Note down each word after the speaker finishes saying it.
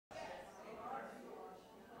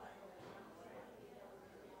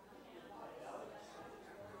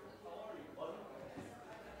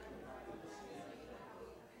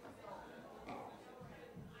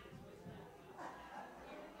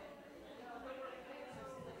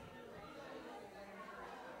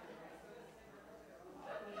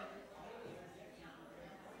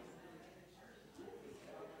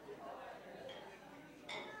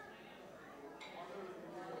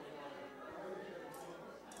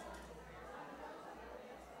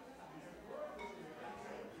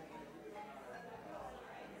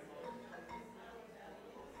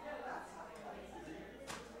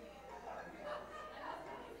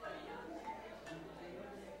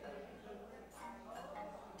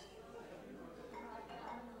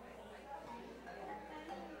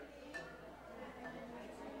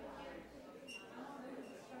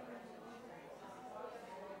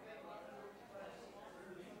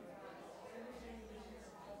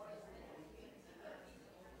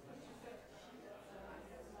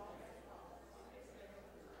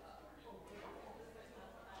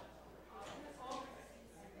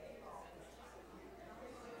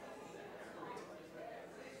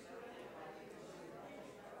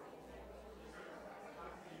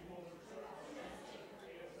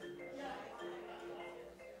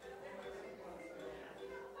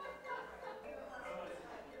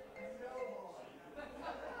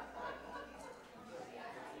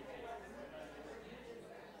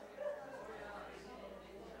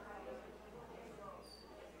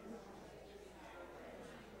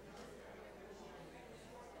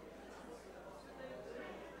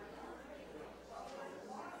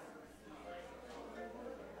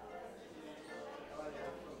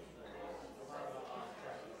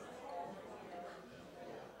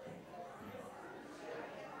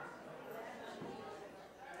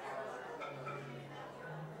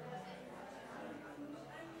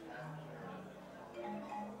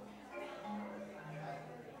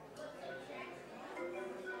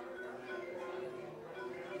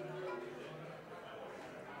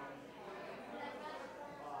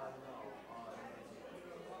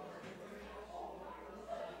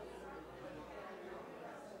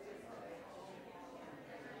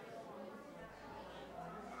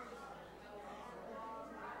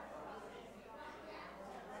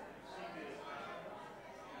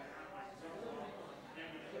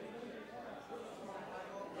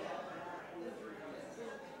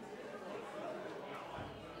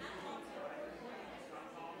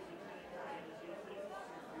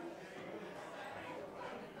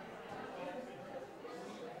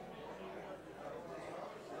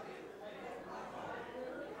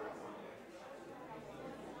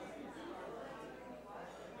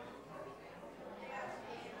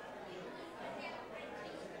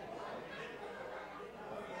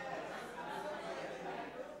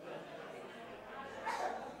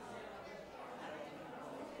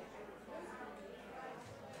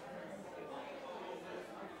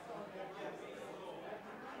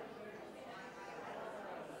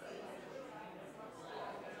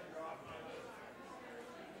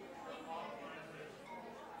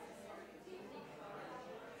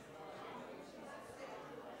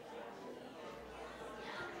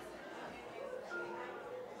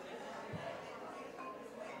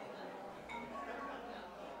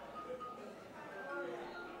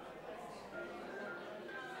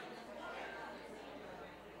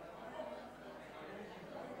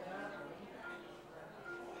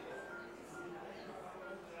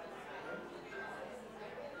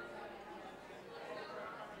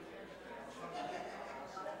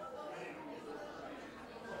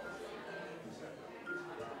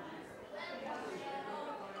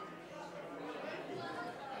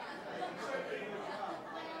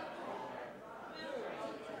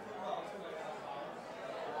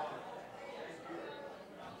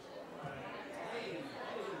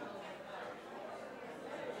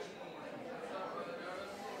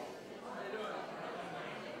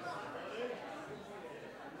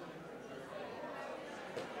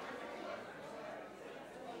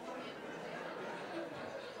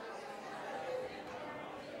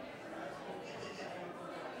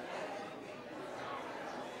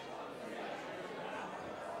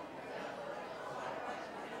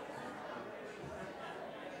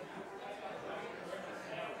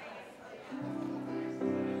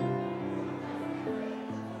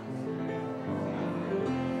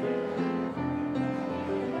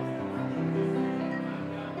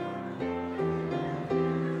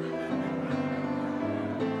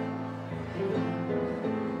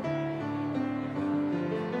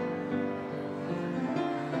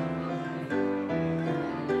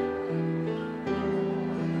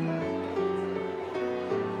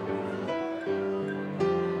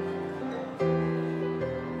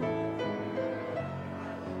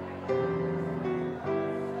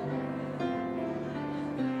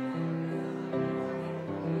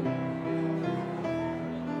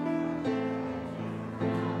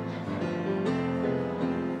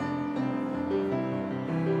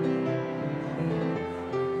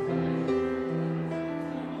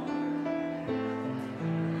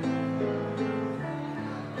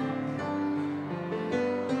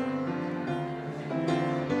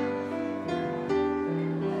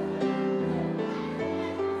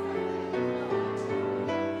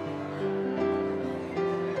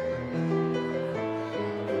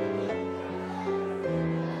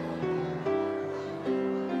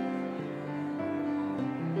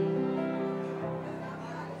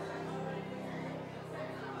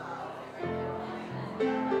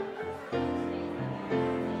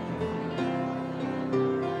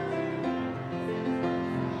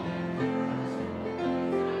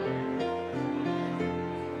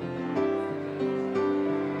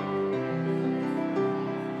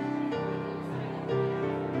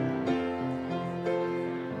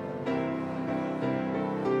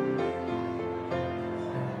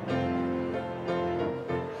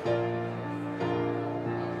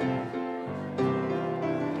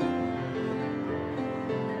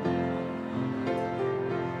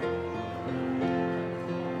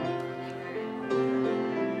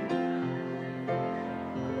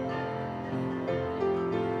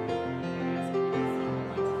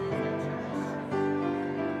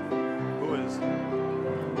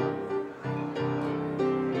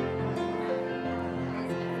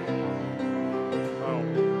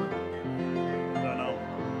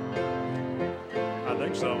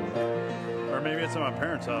so. Or maybe it's at my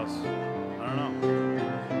parents' house. I don't know.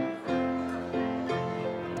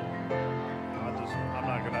 I'm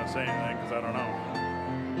not gonna say anything because I don't know.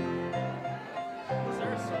 Is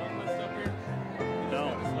there a song list up here?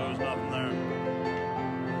 No, there's nothing there.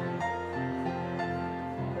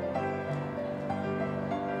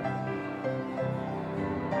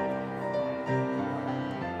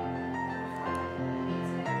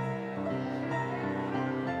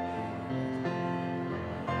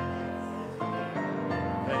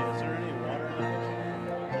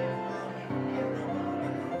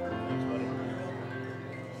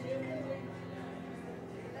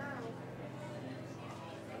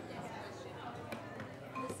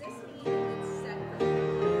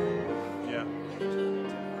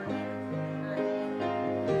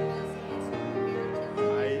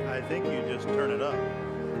 I think you just turn it up.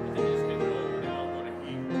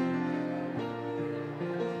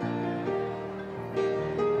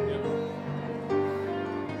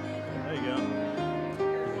 There you go.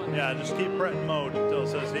 Yeah, just keep pressing mode until it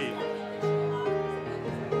says heat.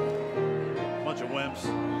 Bunch of wimps.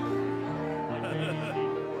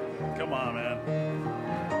 Come on, man.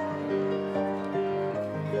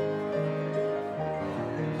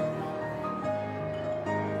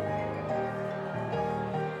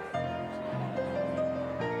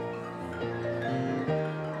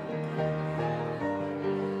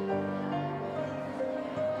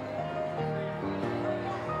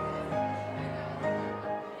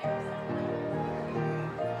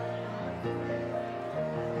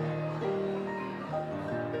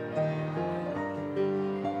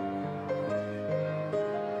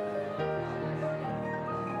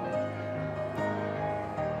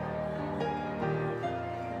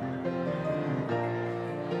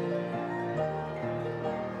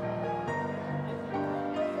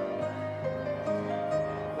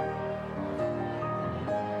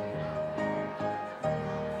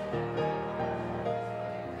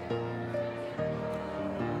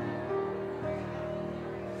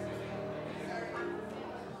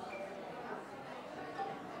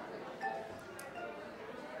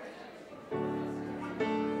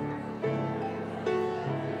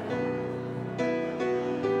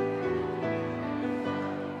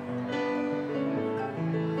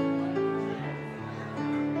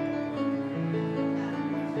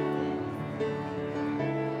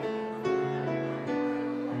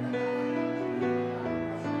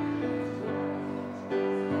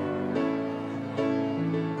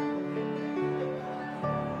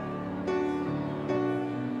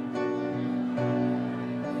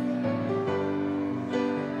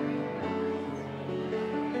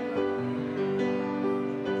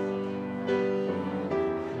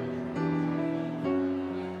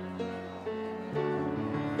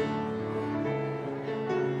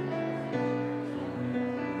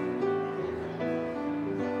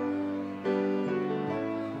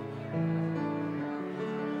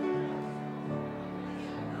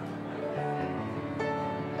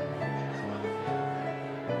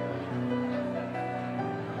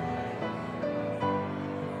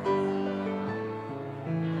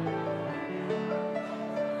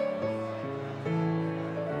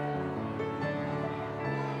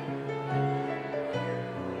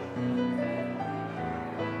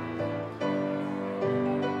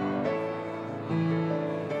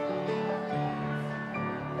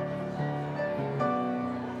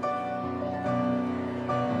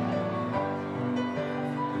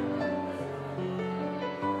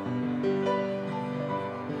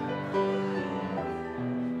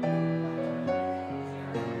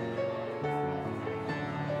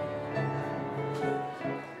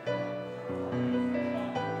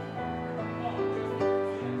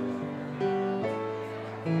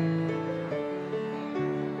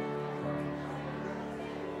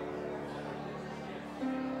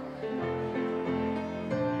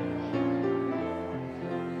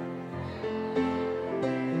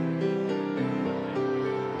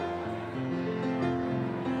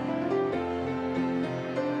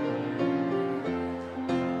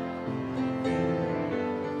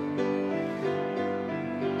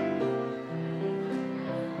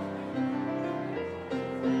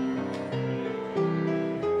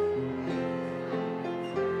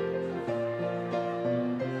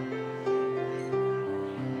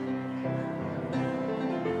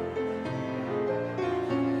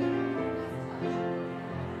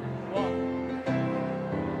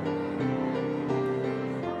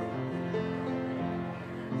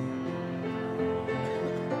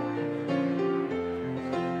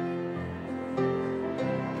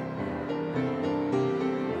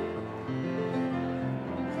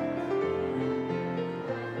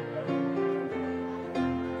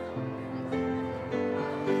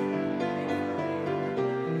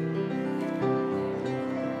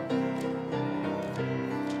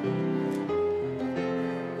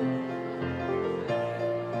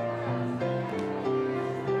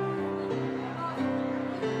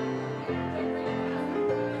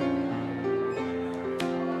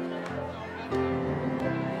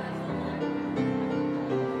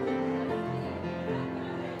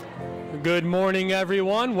 Good morning,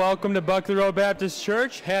 everyone. Welcome to Buckley Road Baptist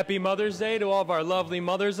Church. Happy Mother's Day to all of our lovely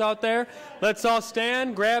mothers out there. Let's all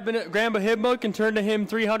stand, grab a hymn book, and turn to hymn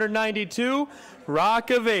 392,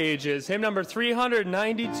 Rock of Ages. Hymn number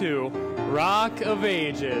 392, Rock of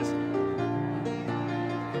Ages.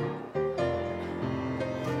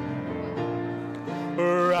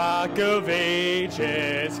 Rock of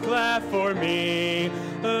Ages, clap for me.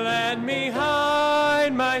 Let me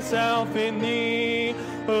hide myself in thee.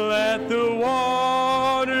 Let the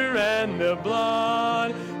water and the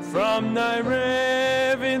blood from thy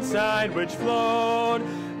riven side which flowed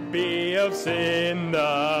be of sin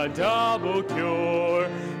the double cure.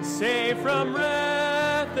 Save from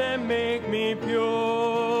wrath and make me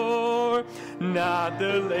pure. Not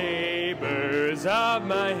the labors of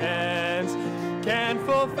my hands can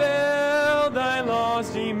fulfill thy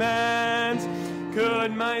law's demands.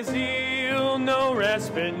 Could my zeal no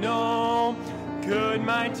respite know? Could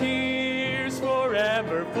my tears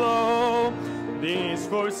forever flow? These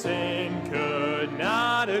for sin could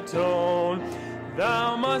not atone.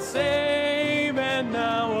 Thou must save, and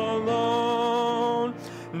thou alone.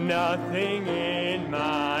 Nothing in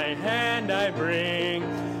my hand I bring,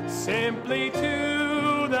 simply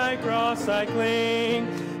to thy cross I cling.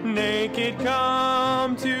 Naked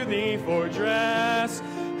come to thee for dress,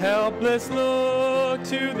 helpless look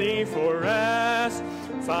to thee for rest.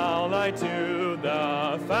 Foul I to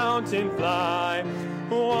the fountain fly,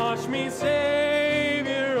 wash me,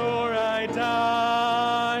 Savior, or I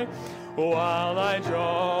die. While I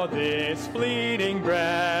draw this fleeting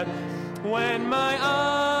breath, when my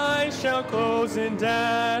eyes shall close in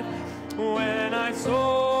death, when I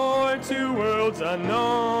soar to worlds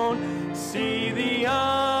unknown, see thee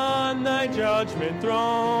on thy judgment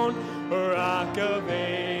throne. Rock of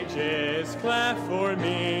Ages, clap for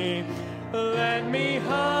me. Let me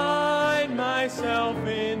hide myself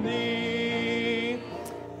in thee.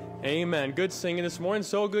 Amen. Good singing this morning.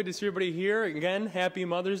 So good to see everybody here. Again, happy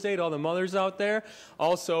Mother's Day to all the mothers out there.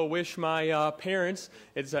 Also wish my parents,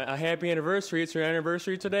 it's a happy anniversary. It's their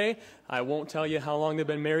anniversary today. I won't tell you how long they've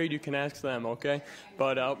been married. You can ask them, okay?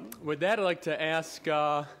 But with that, I'd like to ask,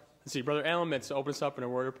 let's see, Brother Alan Mitz to open us up in a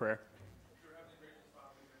word of prayer.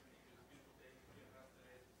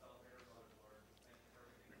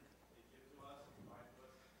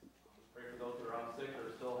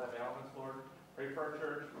 Pray for our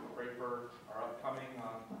church, pray for our upcoming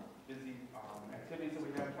busy activities that we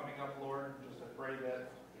have coming up, Lord. Just to pray that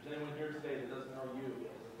if there's anyone here today that doesn't know you as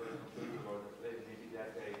a personal Savior, Lord, that today may be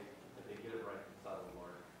that day that they get it right and settle,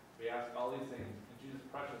 Lord. We ask all these things in Jesus'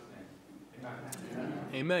 precious name. Amen.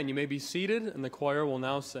 Amen. You may be seated, and the choir will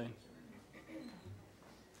now sing.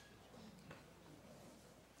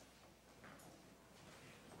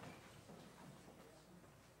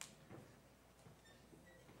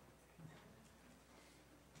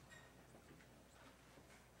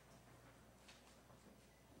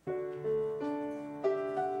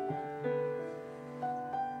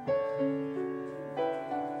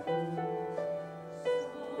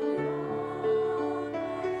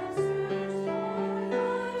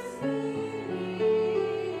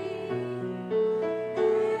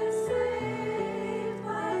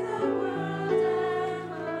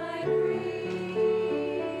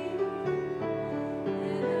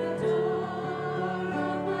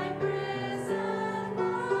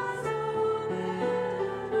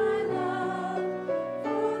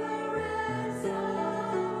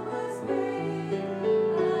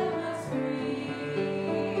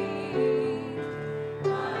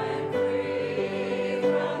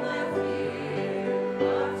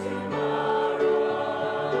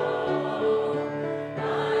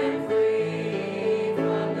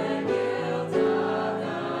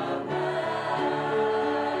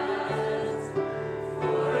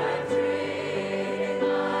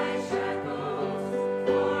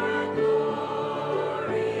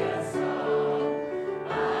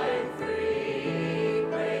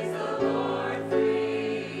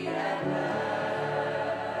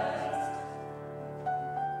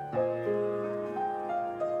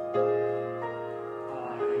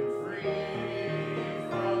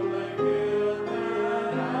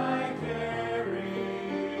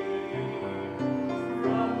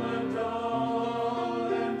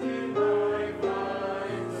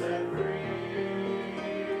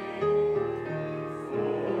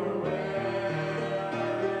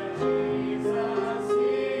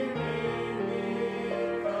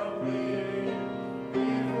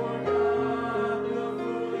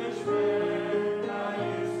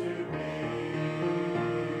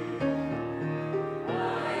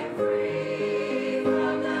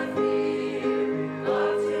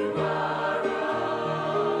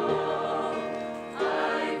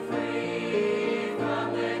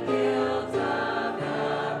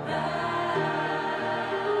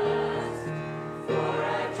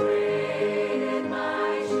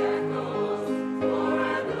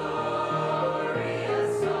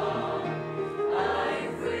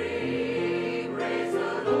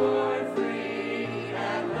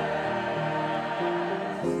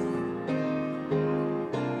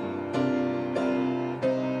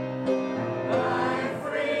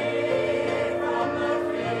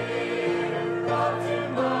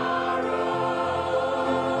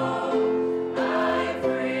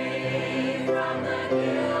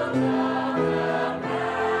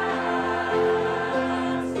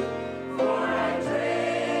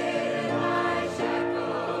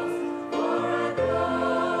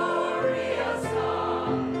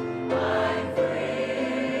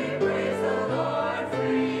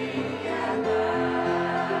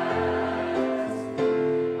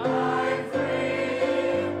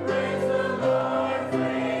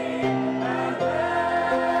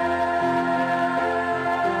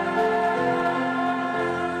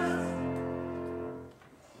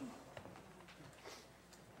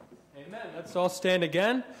 Amen. Let's all stand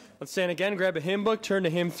again. Let's stand again. Grab a hymn book. Turn to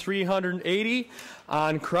hymn 380.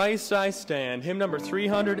 On Christ I Stand. Hymn number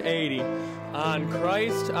 380. On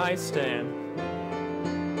Christ I Stand.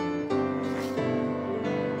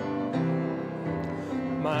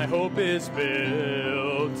 My hope is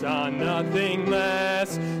built on nothing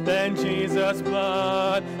less than Jesus'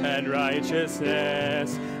 blood and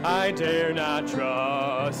righteousness. I dare not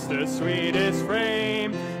trust the sweetest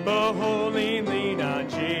frame, but wholly lean on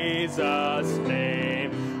Jesus'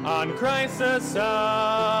 name. On Christ the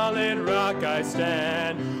solid rock I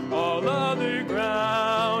stand. All other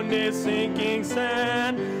ground is sinking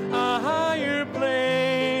sand. A higher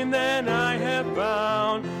plane than I have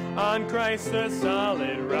found. On Christ the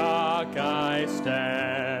solid rock I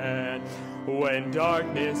stand. When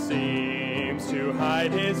darkness seems to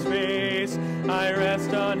hide his face, I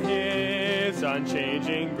rest on his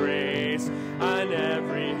unchanging grace. On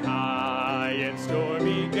every high and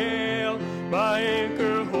stormy gale, my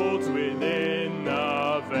anchor holds within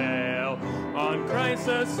the veil. On Christ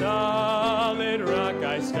the solid rock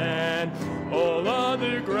I stand. All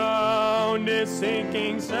other ground is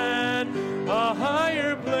sinking sand. A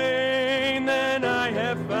higher plane than I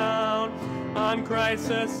have found. On Christ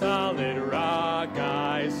the solid rock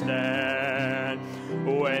I stand.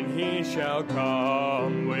 When he shall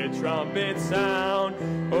come with trumpet sound,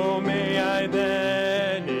 oh may I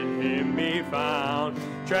then in him be found.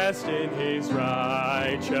 Dressed in his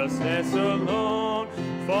righteousness alone,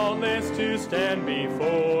 faultless to stand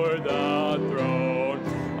before the throne.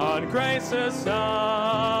 On Christ the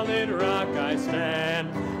solid rock I stand.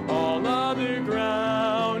 All other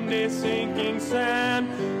ground is sinking sand.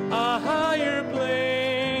 A higher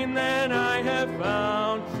plane than I have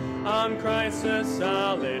found. On Christ the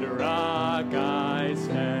solid rock I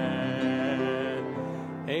stand.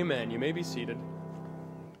 Amen. You may be seated.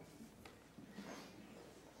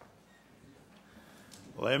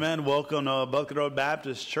 Well, amen. Welcome to Buckley Road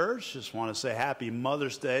Baptist Church. Just want to say happy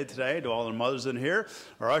Mother's Day today to all the mothers in here.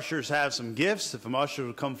 Our ushers have some gifts. If an usher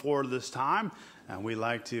would come forward this time, and we'd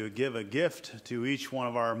like to give a gift to each one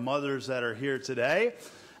of our mothers that are here today.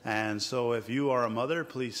 And so if you are a mother,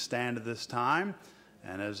 please stand at this time.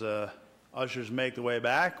 And as ushers make the way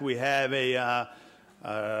back, we have a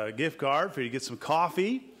gift card for you to get some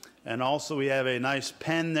coffee. And also we have a nice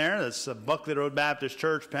pen there. That's a Buckley Road Baptist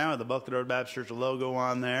Church pen with the Buckley Road Baptist Church logo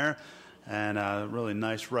on there. And a really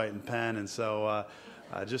nice writing pen. And so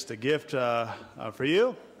just a gift for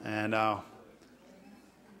you. And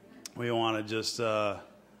we want to just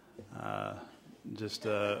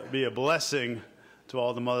be a blessing to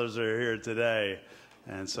all the mothers that are here today.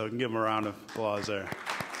 And so we can give them a round of applause there.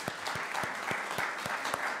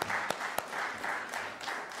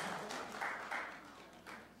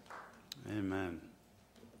 Amen.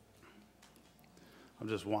 I'm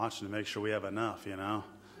just watching to make sure we have enough, you know.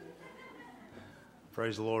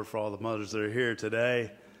 Praise the Lord for all the mothers that are here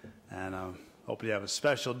today. And hope you have a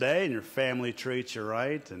special day and your family treats you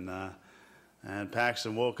right. And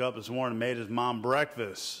Paxton woke up this morning and made his mom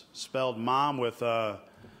breakfast. Spelled mom with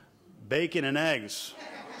bacon and eggs.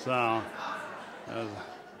 So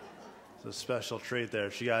it's a special treat there.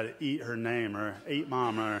 She got to eat her name, or eat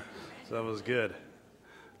mom, or so that was good.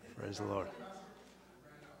 Praise the Lord.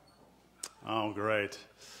 Oh, great.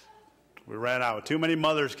 We ran out. Too many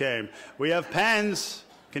mothers came. We have pens.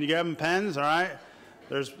 Can you grab them pens? All right.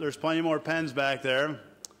 There's plenty more pens back there.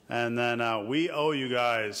 And then we owe you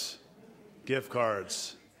guys gift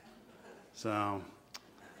cards. So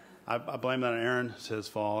I blame that on Aaron. It's his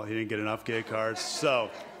fault. He didn't get enough gift cards.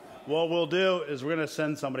 So what we'll do is we're going to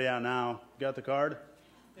send somebody out now. You got the card?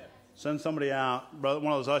 Yeah. Send somebody out. One of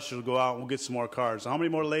those ushers will go out and we'll get some more cards. So how many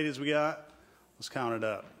more ladies we got? Let's count it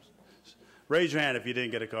up. Raise your hand if you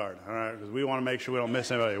didn't get a card, all right? Because we want to make sure we don't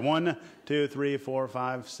miss anybody. 1, 2, 3, 4,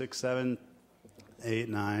 5, 6, 7, 8,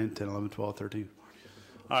 9, 10, 11, 12, 13.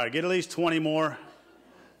 All right, get at least 20 more.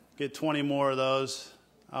 Get 20 more of those.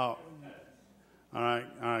 Oh, all right.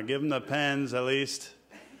 Give them the pens at least.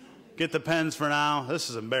 Get the pens for now. This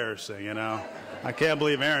is embarrassing, you know. I can't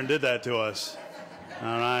believe Aaron did that to us.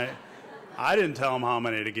 All right. I didn't tell him how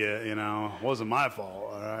many to get, you know. It wasn't my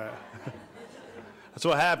fault, all right. That's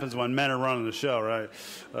what happens when men are running the show, right?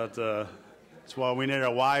 But that's why we need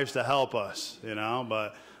our wives to help us, you know.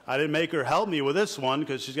 But I didn't make her help me with this one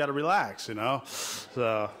because she's got to relax, you know.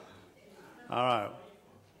 So, all right.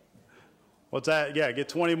 What's that? Yeah, get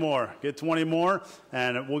 20 more. Get 20 more,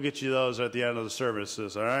 and we'll get you those at the end of the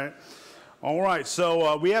services, all right? All right,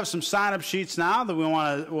 so we have some sign-up sheets now that we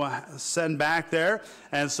want to send back there.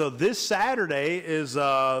 And so this Saturday is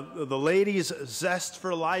the ladies' Zest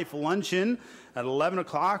for Life luncheon at 11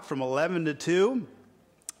 o'clock from 11 to 2.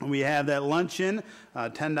 We have that luncheon,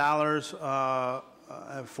 $10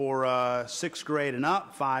 for 6th grade and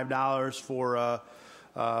up, $5 for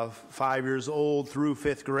 5 years old through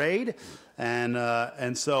 5th grade.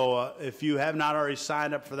 And so if you have not already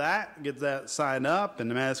signed up for that, get that signed up.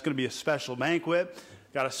 And man, it's going to be a special banquet.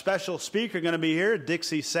 Got a special speaker going to be here.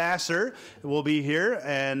 Dixie Sasser will be here,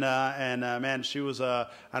 and man, she was I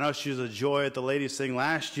know she was a joy at the ladies' thing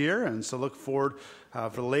last year, and so look forward for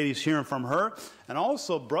the ladies hearing from her. And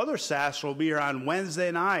also, Brother Sasser will be here on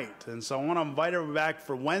Wednesday night, and so I want to invite everybody back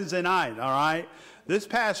for Wednesday night. All right. This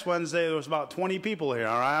past Wednesday, there was about 20 people here,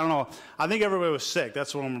 all right? I don't know. I think everybody was sick.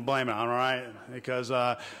 That's what I'm going to blame it on, all right? Because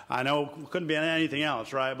I know it couldn't be anything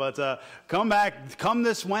else, right? But come back. Come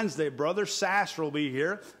this Wednesday. Brother Sasser will be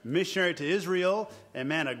here, missionary to Israel. And,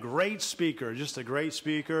 man, a great speaker, just a great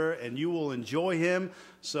speaker. And you will enjoy him.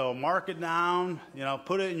 So mark it down. You know,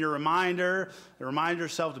 put it in your reminder. Remind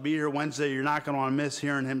yourself to be here Wednesday. You're not going to want to miss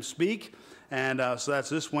hearing him speak. And so that's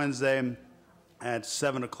this Wednesday at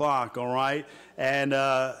 7 o'clock, all right? And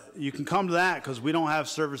you can come to that because we don't have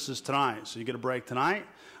services tonight. So you get a break tonight,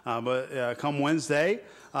 but come Wednesday.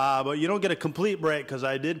 But you don't get a complete break because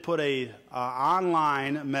I did put a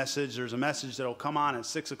online message. There's a message that will come on at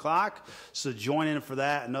 6 o'clock. So join in for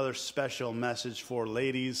that. Another special message for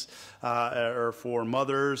ladies or for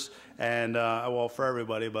mothers and, well, for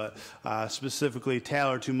everybody, but specifically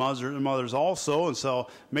tailored to mothers also. And so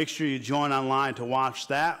make sure you join online to watch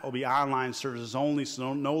that. It'll be online services only,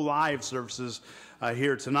 so no live services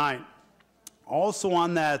here tonight. Also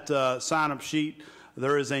on that sign-up sheet,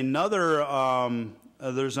 there is another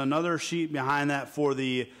there's another sheet behind that for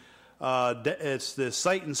the, it's the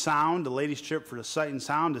Sight and Sound, the ladies' trip for the Sight and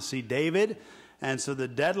Sound to see David. And so the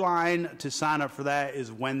deadline to sign up for that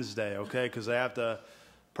is Wednesday, okay? Because they have to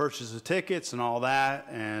purchase the tickets and all that.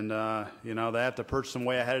 And, you know, they have to purchase them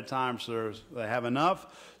way ahead of time so they have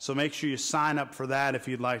enough. So make sure you sign up for that if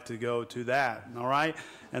you'd like to go to that, all right?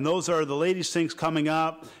 And those are the ladies' things coming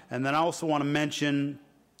up. And then I also want to mention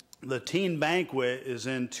the teen banquet is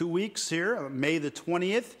in 2 weeks here, May the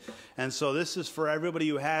 20th. And so this is for everybody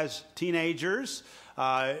who has teenagers.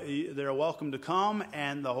 They're welcome to come,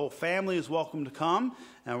 and the whole family is welcome to come.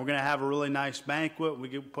 And we're going to have a really nice banquet.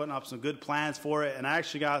 We're putting up some good plans for it. And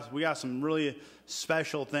actually, we got some really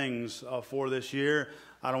special things for this year.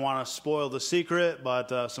 I don't want to spoil the secret,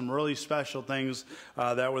 but some really special things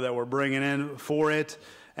that we're bringing in for it.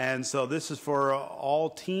 And so this is for all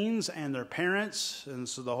teens and their parents, and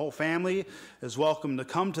so the whole family is welcome to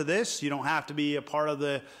come to this. You don't have to be a part of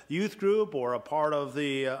the youth group or a part of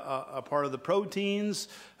the pro teens.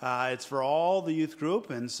 It's for all the youth group,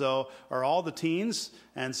 and so or all the teens.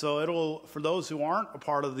 And so it'll, for those who aren't a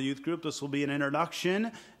part of the youth group, this will be an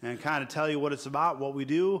introduction and kind of tell you what it's about, what we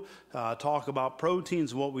do, talk about pro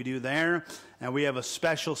teens, what we do there. And we have a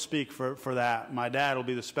special speaker for that. My dad will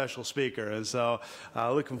be the special speaker. And so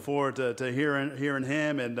looking forward to hearing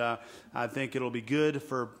him. And I think it'll be good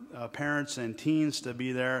for parents and teens to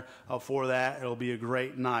be there for that. It'll be a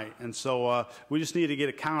great night. And so we just need to get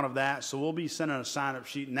a count of that. So we'll be sending a sign-up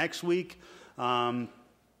sheet next week.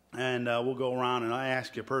 And we'll go around and I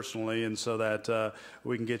ask you personally, and so that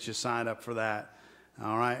we can get you signed up for that.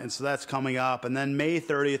 All right, and so that's coming up. And then May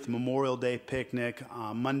 30th, Memorial Day picnic,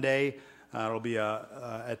 Monday. It'll be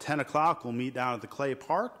at 10 o'clock. We'll meet down at the Clay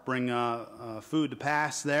Park, bring food to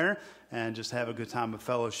pass there, and just have a good time of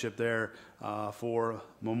fellowship there for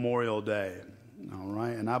Memorial Day. All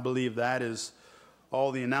right, and I believe that is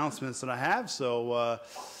all the announcements that I have. So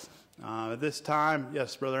at this time,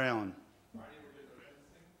 yes, Brother Allen.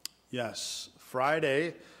 Yes,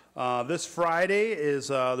 Friday. This Friday is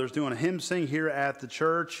there's doing a hymn sing here at the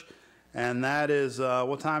church, and that is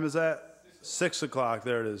what time is that? 6 o'clock.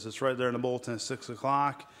 There it is. It's right there in the bulletin. 6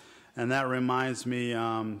 o'clock, and that reminds me.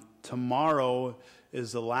 Tomorrow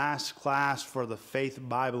is the last class for the Faith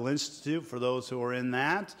Bible Institute for those who are in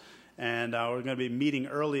that, and we're going to be meeting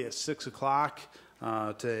early at 6 o'clock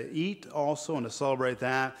to eat also and to celebrate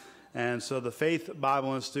that. And so the Faith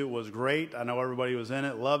Bible Institute was great. I know everybody was in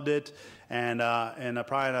it, loved it. And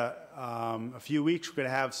probably in a few weeks, we're going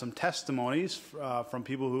to have some testimonies from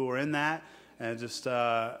people who were in that and just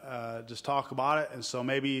talk about it. And so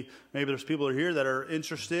maybe there's people here that are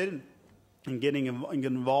interested in getting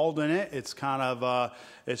involved in it. It's kind of,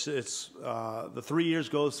 the 3 years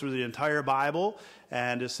goes through the entire Bible,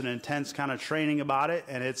 and it's an intense kind of training about it.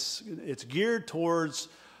 And it's geared towards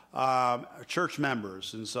church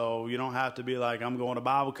members, and so you don't have to be like, I'm going to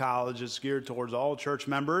Bible college. It's geared towards all church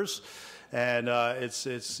members, and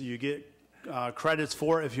you get credits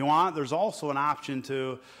for it if you want. There's also an option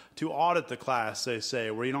to audit the class, they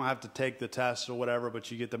say, where you don't have to take the test or whatever,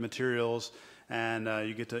 but you get the materials and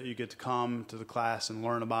you get to come to the class and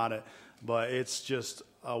learn about it. But it's just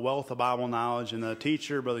a wealth of Bible knowledge, and the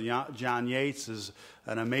teacher, Brother John Yates, is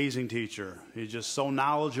an amazing teacher. He's just so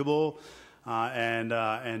knowledgeable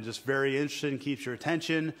and just very interested and keeps your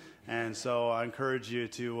attention. And so I encourage you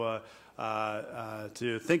to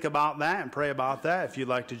think about that and pray about that. If you'd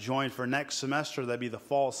like to join for next semester, that'd be the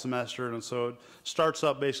fall semester, and so it starts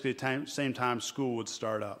up basically same time school would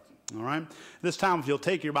start up. All right. This time, if you'll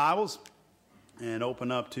take your Bibles and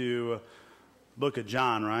open up to book of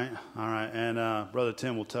John, right? All right, and Brother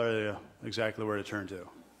Tim will tell you exactly where to turn to.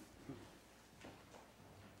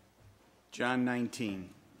 John 19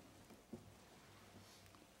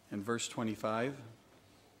 and verse 25.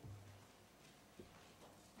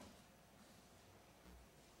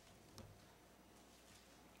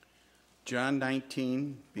 John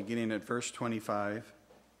 19, beginning at verse 25.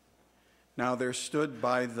 Now there stood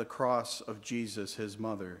by the cross of Jesus his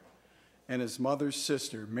mother, and his mother's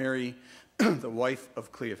sister, Mary, the wife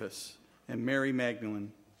of Cleophas, and Mary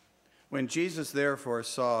Magdalene. When Jesus therefore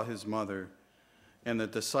saw his mother, and the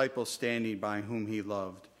disciple standing by whom he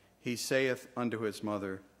loved, he saith unto his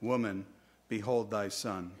mother, Woman, behold thy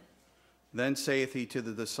son. Then saith he to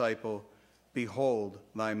the disciple, Behold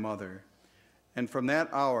thy mother. And from that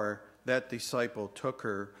hour that disciple took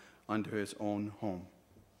her unto his own home.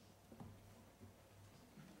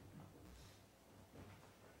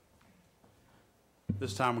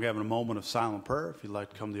 This time we're having a moment of silent prayer. If you'd like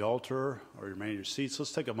to come to the altar or remain in your seats,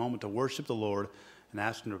 let's take a moment to worship the Lord and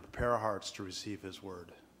ask him to prepare our hearts to receive his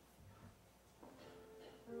word.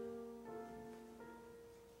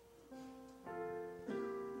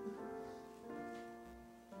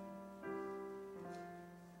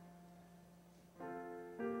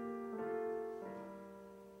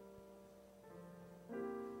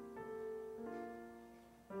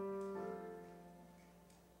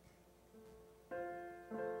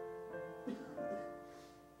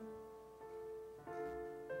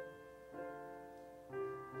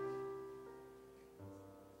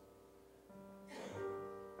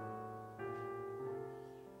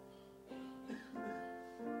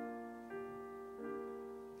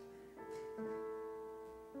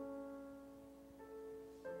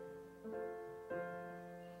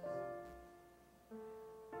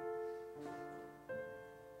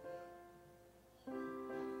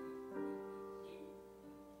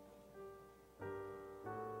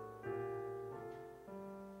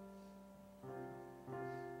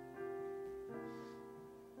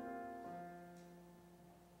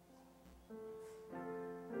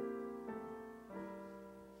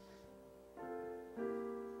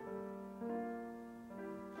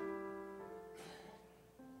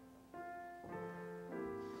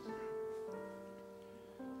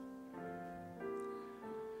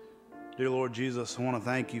 Dear Lord Jesus, I want to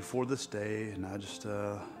thank you for this day, and I just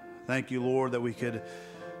thank you, Lord, that we could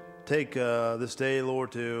take this day,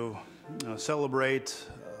 Lord, to celebrate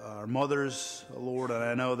our mothers, Lord, and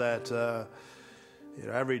I know that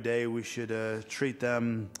every day we should treat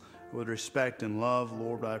them with respect and love,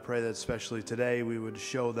 Lord, but I pray that especially today we would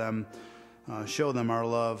show them our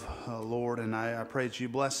love, Lord, and I pray that you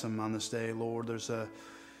bless them on this day, Lord.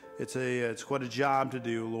 It's quite a job to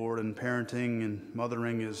do, Lord, and parenting and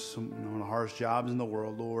mothering is one of the hardest jobs in the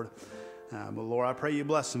world, Lord. But Lord, I pray you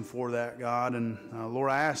bless them for that, God. And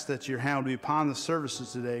Lord, I ask that your hand would be upon the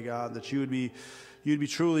services today, God, that you'd be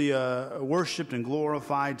truly worshipped and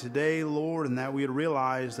glorified today, Lord, and that we would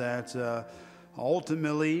realize that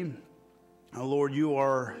ultimately, Lord, you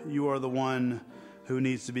are the one who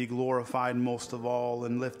needs to be glorified most of all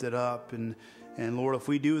and lifted up. And Lord, if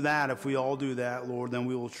we do that, if we all do that, Lord, then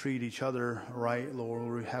we will treat each other right, Lord.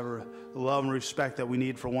 We have the love and respect that we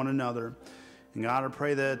need for one another. And God, I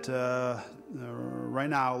pray that right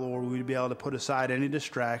now, Lord, we'd be able to put aside any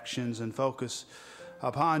distractions and focus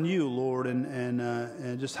upon you, Lord,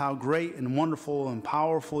 and just how great and wonderful and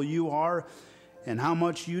powerful you are, and how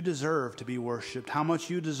much you deserve to be worshiped, how much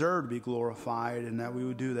you deserve to be glorified, and that we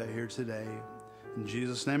would do that here today. In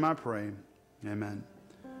Jesus' name I pray. Amen.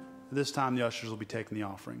 This time the ushers will be taking the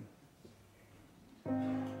offering.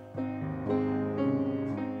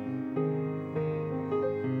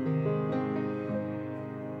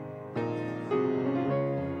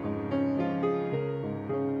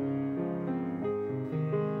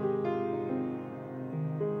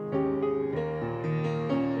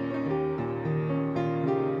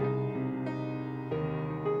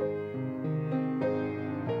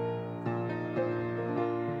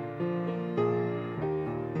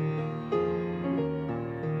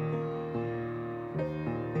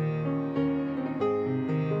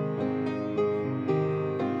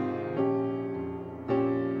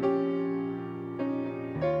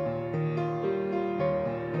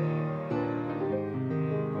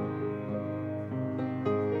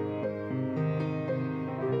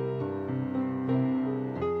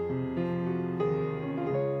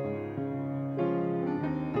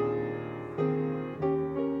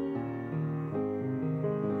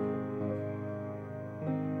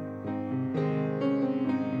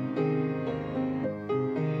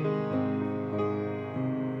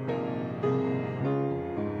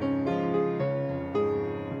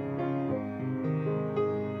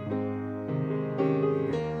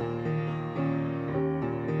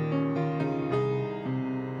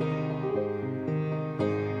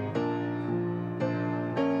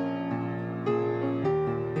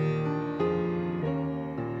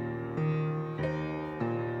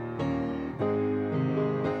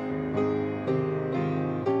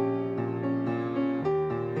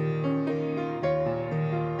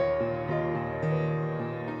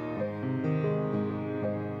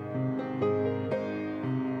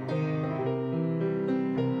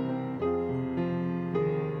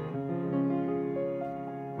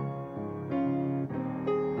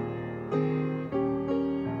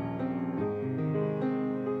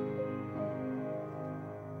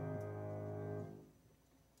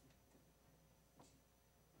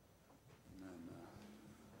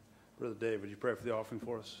 Brother Dave, would you pray for the offering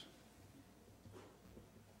for us?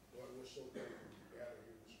 Lord, we're so thankful to gather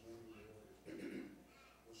here this morning, Lord.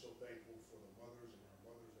 We're so thankful for the mothers and our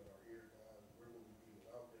mothers that are here, God. Where would we be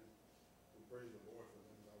without them? We praise the Lord for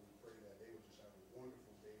them, God. We pray that they would just have a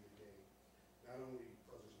wonderful day today. Not only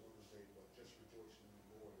because it's Mother's Day, but just rejoicing in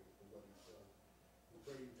the Lord for what He's done. We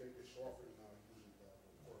pray you take this offering now and use it, God, to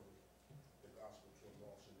further the gospel to a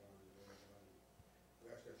lost and dying world, God. We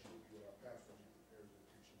ask that you would be with our pastors and prepares to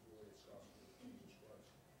preach the glorious gospel of Jesus Christ.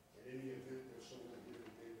 In any event, there's someone here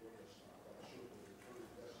today, Lord, that's not quite sure of the return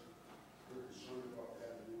blessing. We're concerned about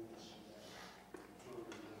that, and we want to see that return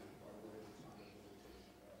by way of the time of visitation.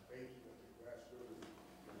 Thank you that the grass river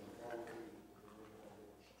and the long way with the word of our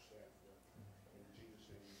Lord shall stand for. In Jesus'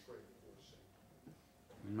 name we pray for the same.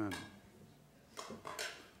 Amen.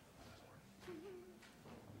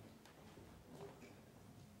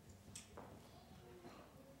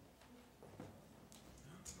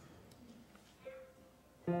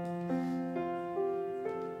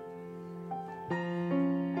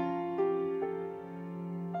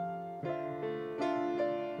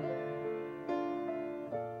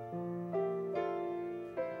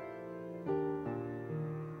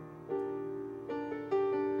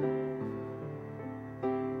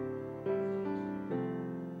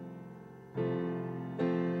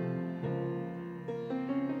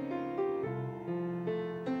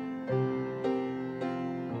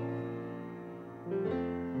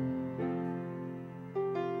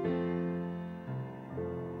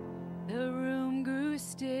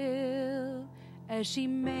 As she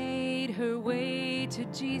made her way to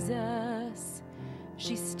Jesus,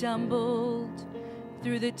 she stumbled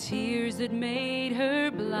through the tears that made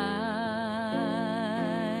her blind.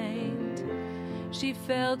 She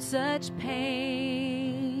felt such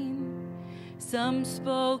pain. Some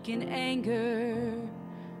spoke in anger,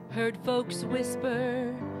 heard folks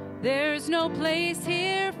whisper, "There's no place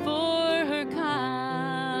here for her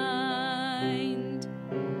kind."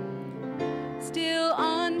 Still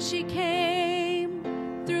on she came,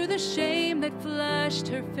 through the shame that flushed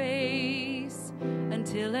her face,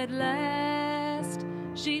 until at last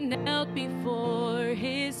she knelt before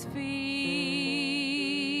his feet.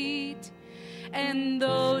 And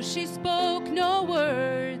though she spoke no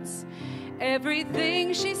words,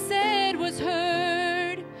 everything she said was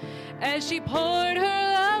heard, as she poured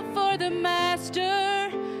her love for the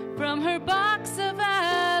Master from her box of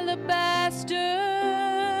alabaster.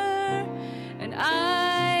 And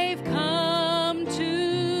I've come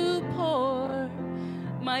to pour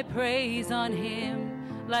my praise on him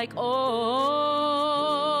like oil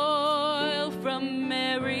from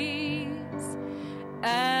Mary's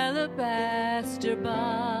alabaster box.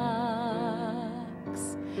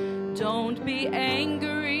 Don't be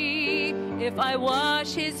angry if I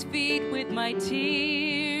wash his feet with my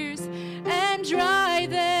tears and dry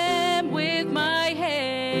them with my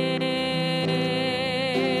hair.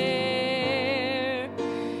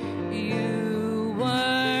 You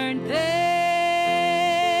weren't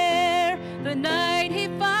there the night he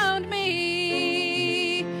found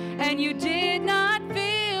me, and you did not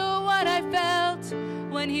feel what I felt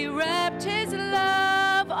when he wrapped his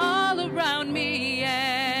love all around me.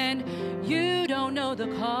 And you don't know the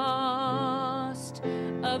cost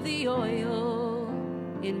of the oil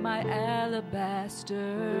in my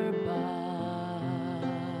alabaster box.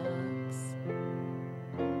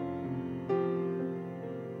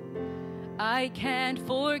 I can't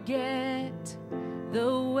forget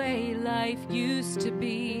the way life used to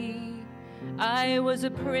be. I was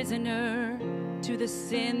a prisoner to the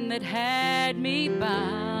sin that had me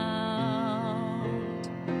bound.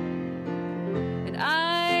 And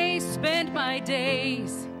I spent my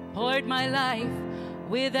days, poured my life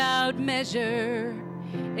without measure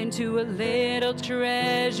into a little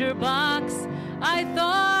treasure box I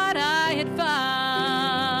thought I had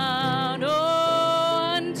found.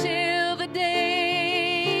 Oh, until the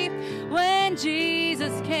day when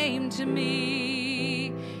Jesus came to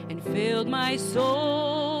me and filled my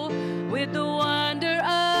soul with the wonder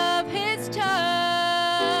of his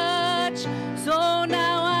touch. So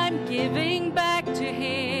now I'm giving back to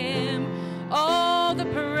him all the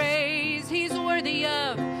praise he's worthy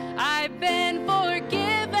of. I've been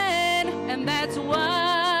forgiven, and that's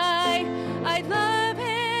why I love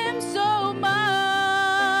him so much.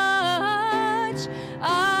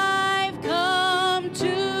 I've come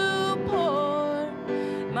to pour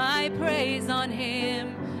my praise on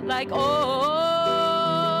him like oil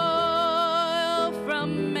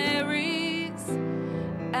from Mary's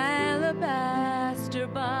alabaster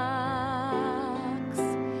box.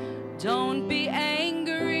 Don't be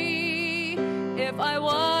angry if I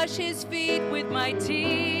wash his feet with my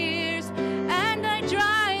tears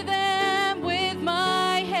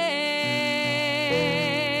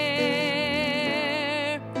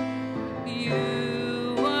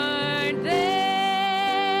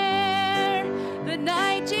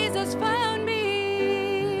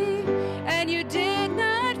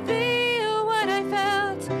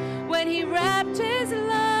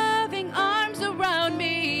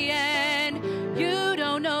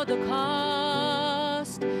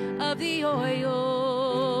oil.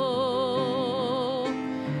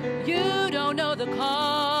 You don't know the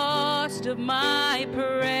cost of my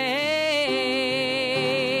praise.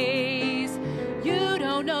 You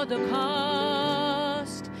don't know the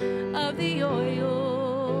cost of the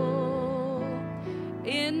oil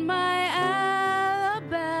in my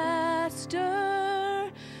alabaster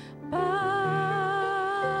box.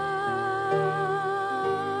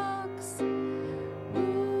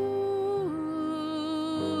 Ooh.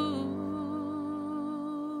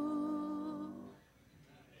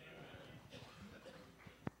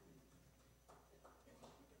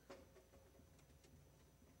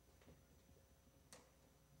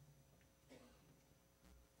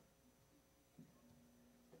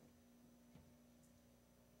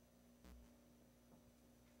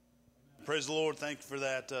 Praise the Lord. Thank you for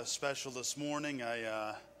that special this morning.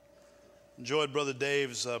 I enjoyed Brother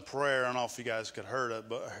Dave's prayer. I don't know if you guys could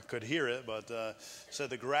hear it, but said,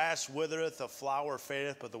 "The grass withereth, the flower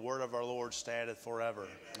fadeth, but the word of our Lord standeth forever."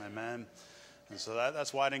 Amen. And so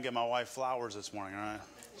that's why I didn't get my wife flowers this morning. All right.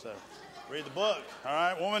 So read the book. All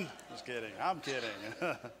right, woman. Just kidding. I'm kidding.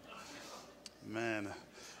 Man,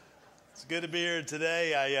 it's good to be here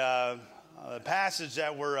today. The passage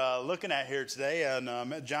that we're looking at here today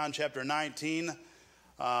in John chapter 19,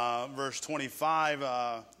 verse 25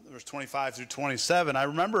 through 27. I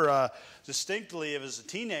remember distinctly as a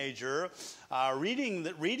teenager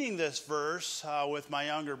reading this verse with my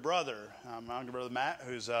younger brother Matt,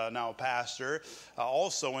 who's now a pastor,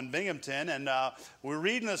 also in Binghamton. And we're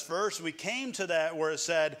reading this verse. We came to that where it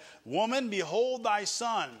said, "Woman, behold thy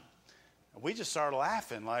son." And we just started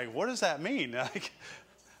laughing. Like, what does that mean?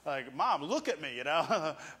 Like, Mom, look at me,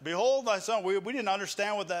 behold thy son. We didn't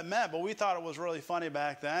understand what that meant, but we thought it was really funny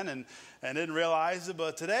back then and didn't realize it.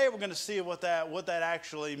 But today we're going to see what that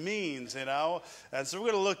actually means, And so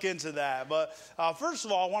we're going to look into that. But first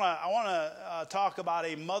of all, I want to talk about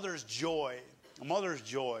a mother's joy. A mother's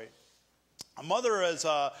joy. A mother is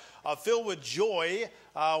filled with joy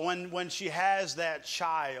when she has that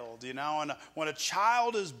child, And when a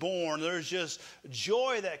child is born, there's just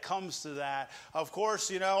joy that comes to that. Of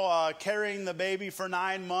course, carrying the baby for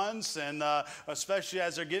 9 months, and especially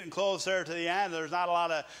as they're getting closer to the end, there's not a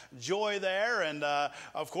lot of joy there. And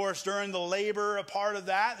of course, during the labor part of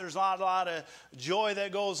that, there's not a lot of joy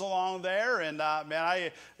that goes along there. And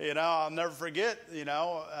man, I'll never forget,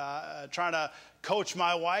 trying to coach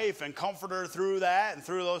my wife and comfort her through that and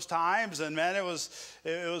through those times. And man, it was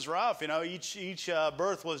rough. Each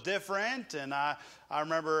birth was different. And I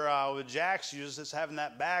remember with Jack, she was just having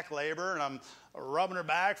that back labor, and I'm rubbing her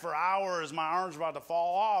back for hours. My arm's about to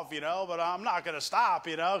fall off, but I'm not going to stop,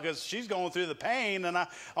 because she's going through the pain, and I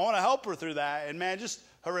want to help her through that. And man, just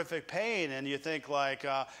horrific pain. And you think like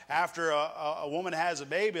after a woman has a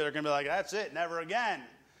baby, they're going to be like, that's it, never again.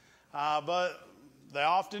 But they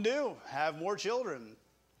often do have more children.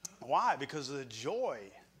 Why? Because of the joy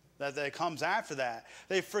that comes after that.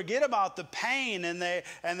 They forget about the pain, and they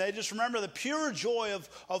just remember the pure joy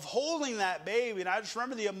of holding that baby. And I just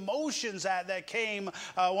remember the emotions that came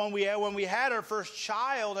when we had our first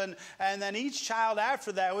child, and then each child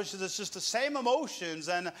after that, which is just the same emotions,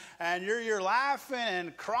 and you're laughing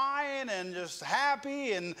and crying and just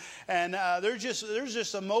happy, and there's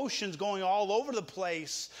just emotions going all over the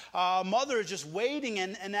place. Mother is just waiting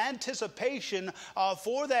in anticipation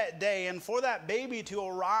for that day and for that baby to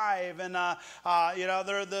arrive. And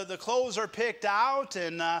the clothes are picked out,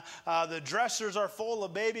 and the dressers are full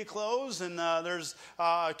of baby clothes, and there's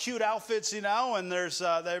cute outfits, and there's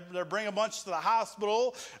they bring a bunch to the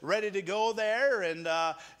hospital ready to go there, and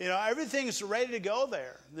everything's ready to go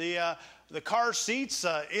there. The car seats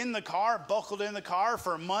in the car, buckled in the car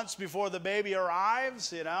for months before the baby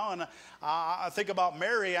arrives, and I think about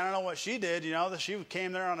Mary. I don't know what she did, that she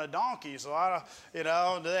came there on a donkey. So, do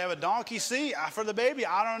they have a donkey seat for the baby?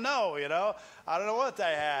 I don't know, I don't know what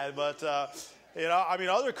they had, but,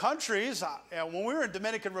 other countries, when we were in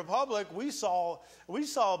Dominican Republic, we saw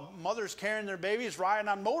mothers carrying their babies riding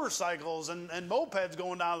on motorcycles and mopeds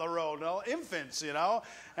going down the road, infants,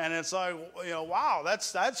 and it's like, wow,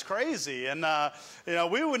 that's crazy. And,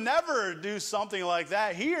 we would never do something like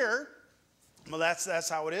that here. Well, that's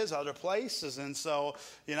how it is other places. And so,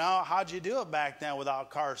 how'd you do it back then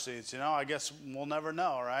without car seats? I guess we'll never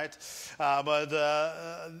know, right? But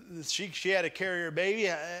she had to carry her baby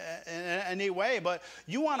in any way. But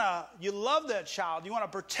you love that child. You want to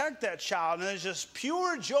protect that child. And it's just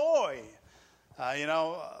pure joy.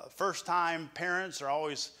 First-time parents are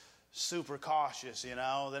always super cautious, you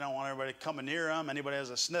know. They don't want everybody coming near them. Anybody has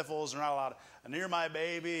the sniffles, they're not allowed near my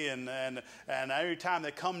baby. And every time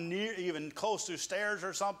they come near, even close to stairs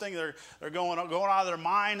or something, they're going out of their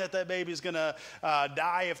mind that baby's going to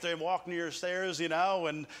die if they walk near stairs, you know.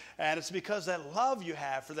 And it's because that love you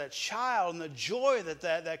have for that child and the joy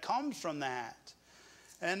that comes from that.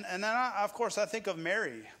 And then, of course, I think of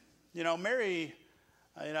Mary. You know, Mary,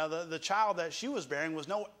 you know, the child that she was bearing was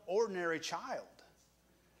no ordinary child.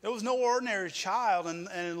 It was no ordinary child. And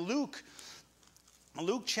in Luke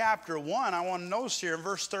chapter 1, I want to notice here in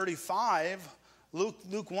verse 35,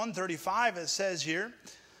 Luke 1:35, it says here,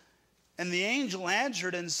 "And the angel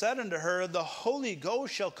answered and said unto her, The Holy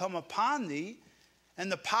Ghost shall come upon thee,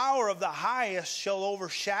 and the power of the highest shall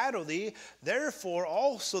overshadow thee. Therefore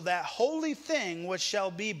also that holy thing which shall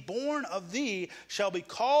be born of thee shall be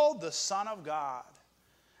called the Son of God."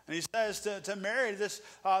 And he says to Mary, this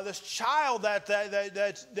child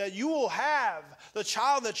that you will have, the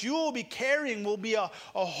child that you will be carrying will be a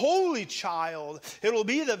holy child. It will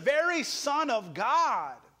be the very Son of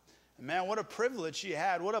God. And man, what a privilege she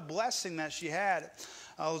had. What a blessing that she had.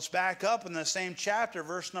 Let's back up in the same chapter,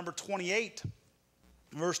 verse number 28.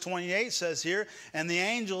 Verse 28 says here, And the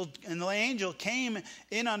angel came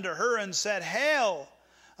in unto her and said, Hail,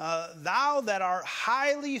 thou that art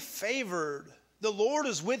highly favored. The Lord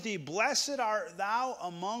is with thee. Blessed art thou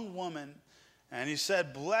among women. And he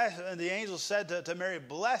said, and the angel said to Mary,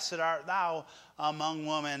 Blessed art thou among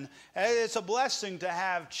women. It's a blessing to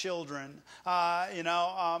have children.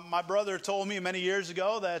 My brother told me many years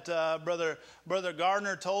ago that Brother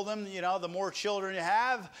Gardner told him, you know, the more children you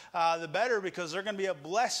have, the better, because they're going to be a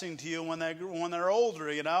blessing to you when they're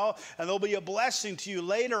older, you know, and they'll be a blessing to you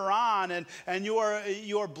later on. And you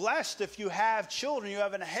are blessed if you have children. You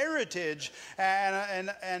have an heritage, and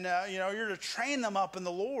you're to train them up in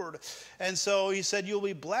the Lord. And so he said, you'll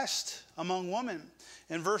be blessed among women.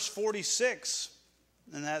 In verse 46,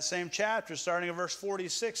 in that same chapter, starting at verse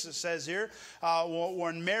 46, it says here,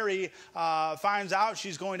 when Mary finds out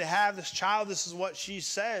she's going to have this child, this is what she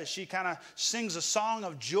says. She kind of sings a song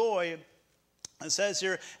of joy. It says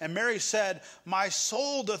here, And Mary said, My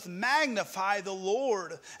soul doth magnify the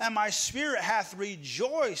Lord, and my spirit hath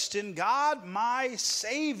rejoiced in God my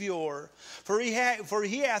Savior. For he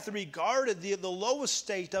hath regarded the low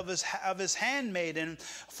estate of his handmaiden.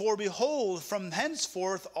 For behold, from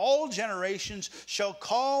henceforth all generations shall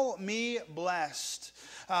call me blessed.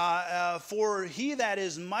 For he that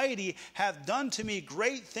is mighty hath done to me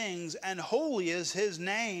great things, and holy is his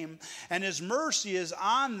name, and his mercy is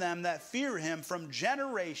on them that fear him from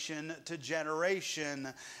generation to generation.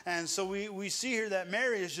 And so we see here that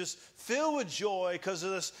Mary is just filled with joy because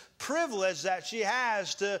of this privilege that she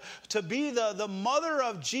has to be the mother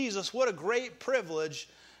of Jesus. What a great privilege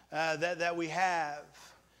that we have.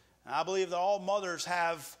 And I believe that all mothers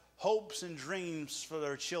have hopes and dreams for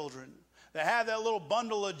their children. They have that little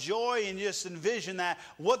bundle of joy and just envision that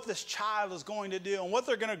what this child is going to do and what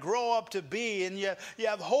they're going to grow up to be. And you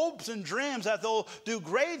have hopes and dreams that they'll do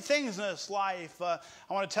great things in this life. I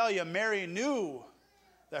want to tell you, Mary knew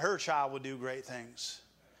that her child would do great things.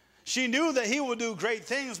 She knew that he would do great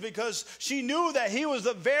things because she knew that he was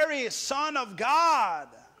the very Son of God.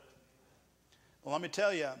 Well, let me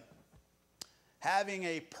tell you, having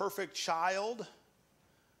a perfect child,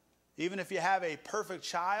 even if you have a perfect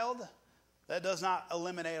child, that does not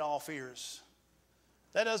eliminate all fears.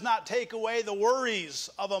 That does not take away the worries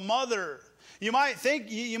of a mother. You might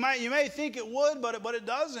think you may think it would, but it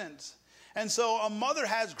doesn't. And so a mother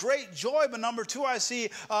has great joy, but number two, I see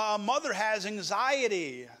a mother has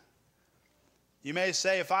anxiety. You may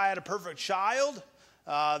say, if I had a perfect child,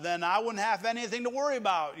 then I wouldn't have anything to worry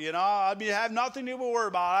about. You know, I'd have nothing to worry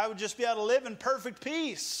about. I would just be able to live in perfect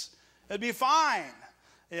peace. It'd be fine.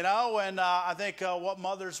 You know, and I think what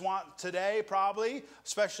mothers want today, probably,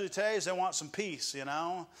 especially today, is they want some peace, you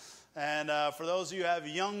know. And for those of you who have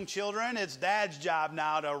young children, it's dad's job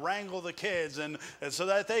now to wrangle the kids and so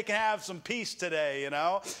that they can have some peace today, you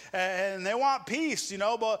know. And they want peace, you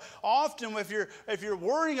know, but often if you're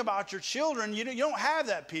worrying about your children, you don't have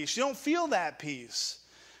that peace. You don't feel that peace.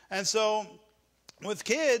 And so with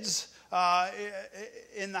kids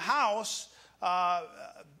in the house,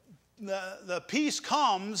 the peace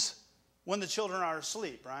comes when the children are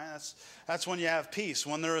asleep, right? That's when you have peace.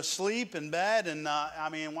 When they're asleep in bed, and I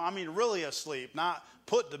mean really asleep, not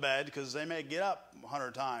put to bed, because they may get up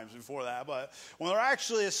 100 times before that. But when they're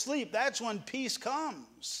actually asleep, that's when peace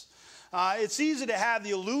comes. It's easy to have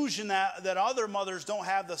the illusion that other mothers don't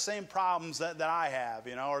have the same problems that I have,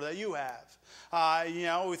 or that you have.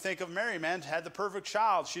 We think of Mary, man, had the perfect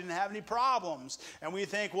child. She didn't have any problems. And we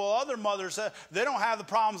think, well, other mothers, they don't have the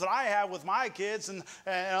problems that I have with my kids. And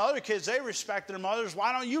other kids, they respect their mothers.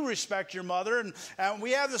 Why don't you respect your mother? And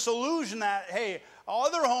we have this illusion that, hey,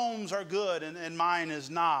 other homes are good and mine is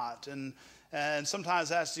not. And sometimes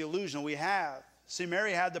that's the illusion we have. See,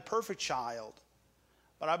 Mary had the perfect child.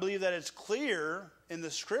 But I believe that it's clear in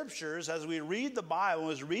the Scriptures, as we read the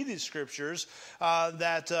Bible, as we read these Scriptures,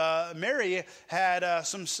 that Mary had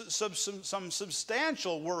some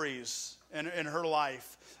substantial worries in her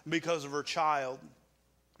life because of her child.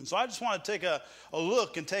 And so I just want to take a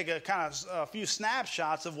look and take a few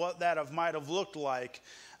snapshots of what that might have looked like,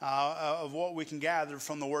 of what we can gather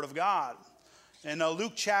from the Word of God. In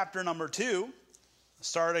Luke chapter number 2,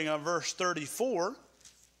 starting at verse 34,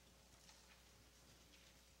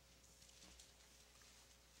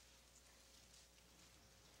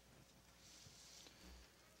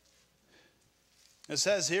 it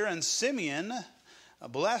says here, and Simeon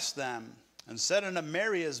blessed them and said unto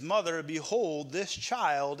Mary his mother, behold, this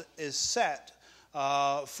child is set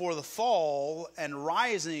for the fall and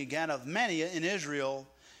rising again of many in Israel,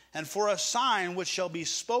 and for a sign which shall be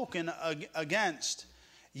spoken against.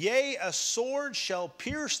 Yea, a sword shall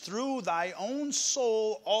pierce through thy own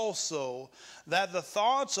soul also, that the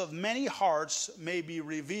thoughts of many hearts may be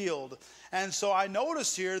revealed. And so I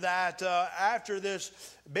notice here that after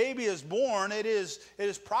this baby is born, it is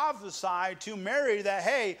prophesied to Mary that,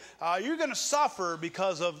 hey, you're going to suffer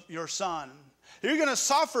because of your son. You're going to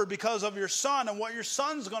suffer because of your son and what your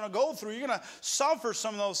son's going to go through. You're going to suffer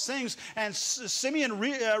some of those things. And Simeon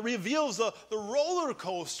reveals the roller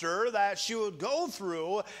coaster that she would go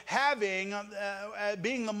through being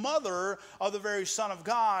the mother of the very Son of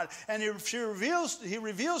God. And he reveals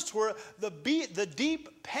to her the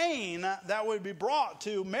deep pain that would be brought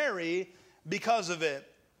to Mary because of it.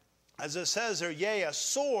 As it says there, yea, a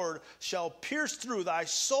sword shall pierce through thy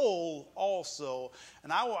soul also.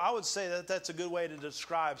 And I would say that that's a good way to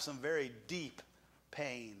describe some very deep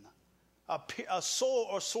pain. A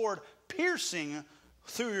sword piercing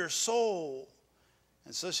through your soul.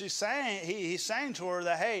 And so he's saying to her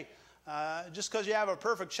that, hey, just because you have a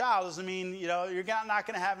perfect child doesn't mean you're not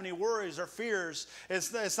going to have any worries or fears. It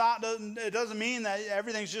doesn't mean that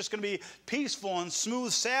everything's just going to be peaceful and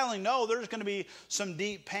smooth sailing. No, there's going to be some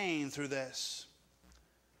deep pain through this.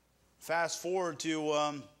 Fast forward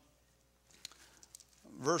to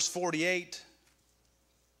verse 48.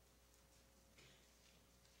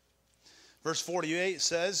 Verse 48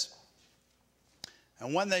 says,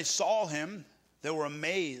 and when they saw him, they were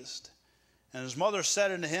amazed. And his mother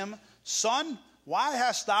said unto him, Son, why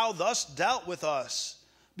hast thou thus dealt with us?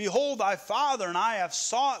 Behold, thy father and I have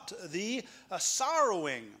sought thee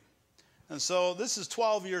sorrowing. And so this is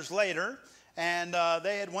 12 years later, and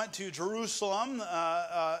they had went to Jerusalem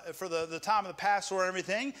for the time of the Passover and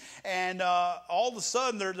everything, and all of a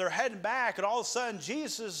sudden they're heading back, and all of a sudden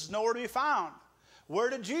Jesus is nowhere to be found. Where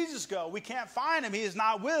did Jesus go? We can't find him. He is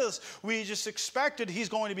not with us. We just expected he's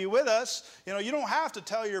going to be with us. You don't have to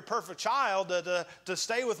tell your perfect child to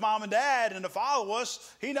stay with mom and dad and to follow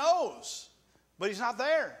us. He knows. But he's not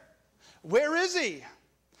there. Where is he?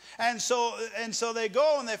 And so they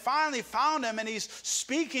go and they finally found him, and he's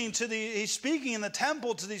speaking in the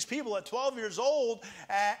temple to these people at 12 years old,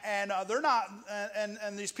 and they're not,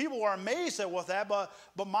 and these people are amazed at what that, but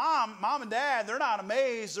mom and dad, they're not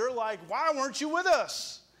amazed. They're like, why weren't you with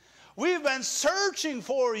us? We've been searching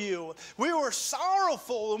for you. We were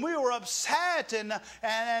sorrowful and we were upset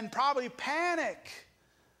and probably panic.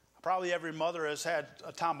 Probably every mother has had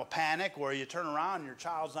a time of panic where you turn around and your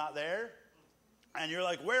child's not there. And you're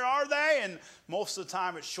like, where are they? And most of the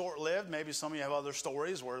time it's short-lived. Maybe some of you have other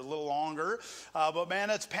stories where it's a little longer. But man,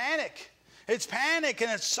 it's panic. It's panic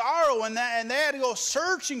and it's sorrow. And they had to go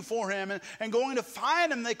searching for him and going to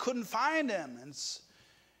find him. They couldn't find him.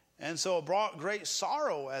 And so it brought great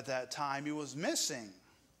sorrow at that time. He was missing.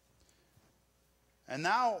 And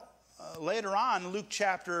now, later on, Luke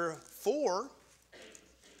chapter 4,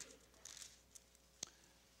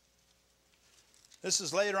 this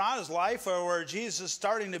is later on in his life where Jesus is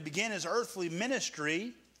starting to begin his earthly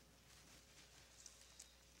ministry.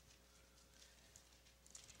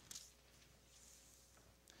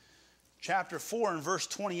 Chapter 4 and verse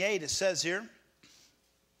 28, it says here,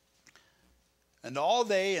 and all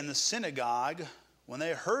they in the synagogue, when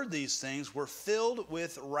they heard these things, were filled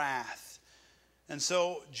with wrath, And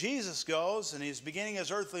so Jesus goes, and he's beginning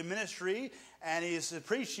his earthly ministry, and he's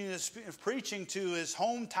preaching to his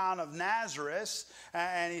hometown of Nazareth,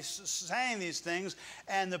 and he's saying these things,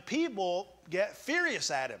 and the people get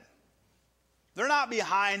furious at him. They're not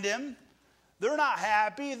behind him. They're not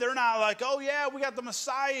happy. They're not like, oh yeah, we got the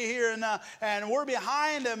Messiah here, and we're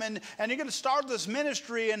behind him, and you're going to start this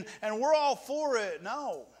ministry, and we're all for it.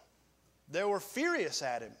 No. They were furious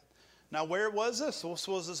at him. Now, where was this? This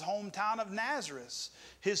was his hometown of Nazareth.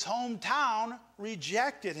 His hometown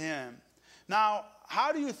rejected him. Now,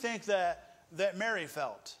 how do you think that Mary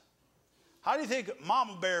felt? How do you think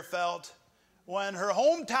Mama Bear felt when her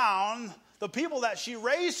hometown, the people that she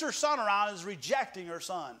raised her son around, is rejecting her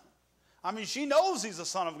son? I mean, she knows he's the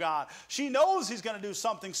Son of God. She knows he's going to do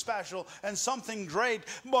something special and something great.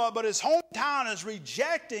 But his hometown is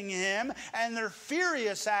rejecting him, and they're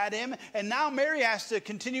furious at him. And now Mary has to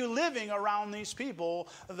continue living around these people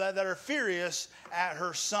that are furious at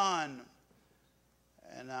her son.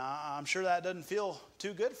 And I'm sure that doesn't feel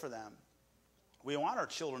too good for them. We want our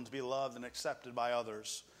children to be loved and accepted by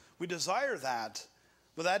others. We desire that.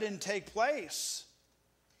 But that didn't take place.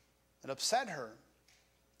 It upset her.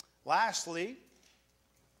 Lastly,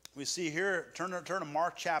 we see here, turn to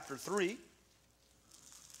Mark chapter 3.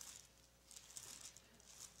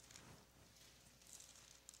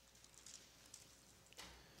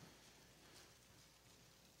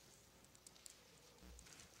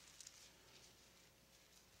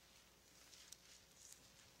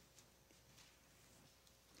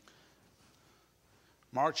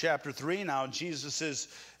 Mark chapter 3, now Jesus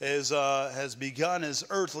has begun his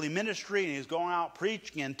earthly ministry, and he's going out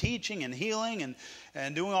preaching and teaching and healing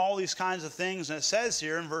and doing all these kinds of things. And it says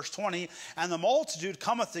here in verse 20, and the multitude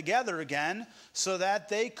cometh together again, so that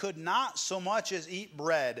they could not so much as eat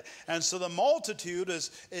bread. And so the multitude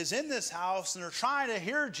is in this house, and they're trying to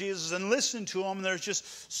hear Jesus and listen to him. And there's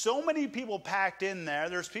just so many people packed in there.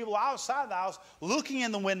 There's people outside the house looking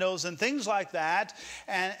in the windows and things like that.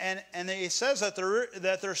 And it says that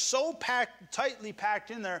they're so tightly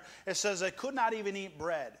packed in there, it says they could not even eat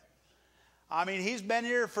bread. I mean, he's been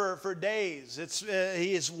here for days.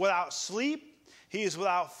 He is without sleep. He is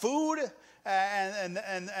without food. And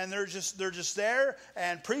they're just there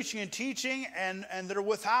and preaching and teaching, and they're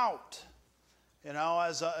without. You know,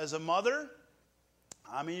 as a mother,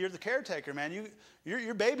 I mean, you're the caretaker, man.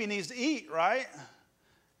 Your baby needs to eat, right?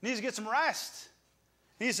 Needs to get some rest.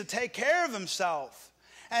 He needs to take care of himself.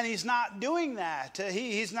 And he's not doing that.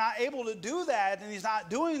 He's not able to do that, and he's not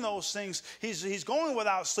doing those things. He's going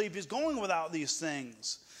without sleep. He's going without these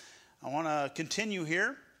things. I want to continue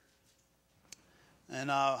here. And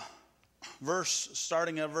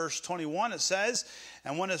starting at verse 21, it says,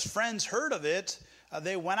 and when his friends heard of it,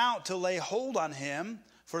 they went out to lay hold on him,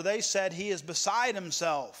 for they said, he is beside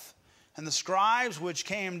himself. And the scribes which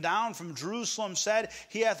came down from Jerusalem said,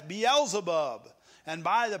 he hath Beelzebub, and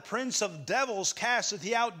by the prince of devils casteth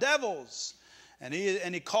he out devils. And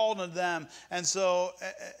he called unto them, and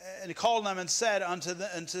he called them and said unto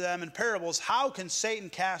them in parables, how can Satan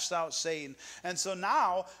cast out Satan? And so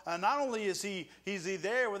now, not only is he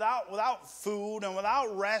there without food and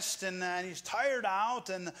without rest, and he's tired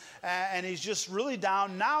out, and he's just really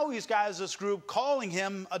down. Now he's got this group calling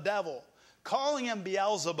him a devil, calling him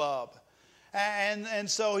Beelzebub. And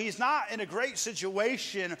so he's not in a great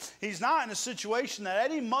situation. He's not in a situation that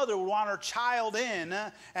any mother would want her child in,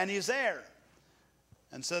 and he's there.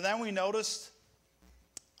 And so then we noticed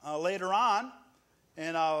later on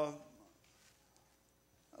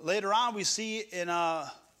we see in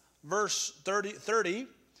verse 30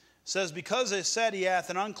 says, because they said he hath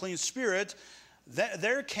an unclean spirit,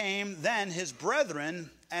 there came then his brethren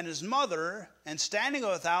and his mother, and standing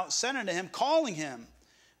without, sent unto him, calling him.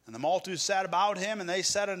 And the multitude sat about him, and they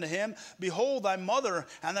said unto him, behold, thy mother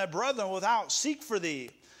and thy brethren without seek for thee.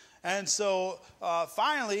 And so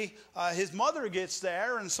finally, his mother gets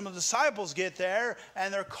there, and some of the disciples get there,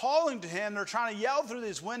 and they're calling to him. They're trying to yell through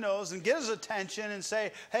these windows and get his attention and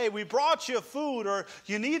say, hey, we brought you food, or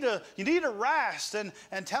you need to rest, and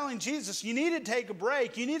telling Jesus, you need to take a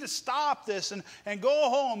break. You need to stop this and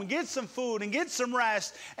go home and get some food and get some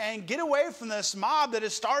rest and get away from this mob that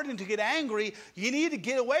is starting to get angry. You need to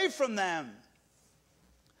get away from them.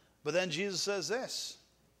 But then Jesus says this.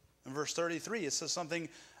 In verse 33, it says something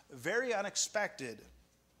very unexpected.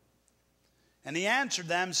 And he answered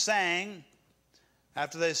them, saying,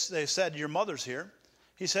 after they said, your mother's here,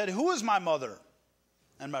 he said, who is my mother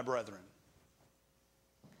and my brethren?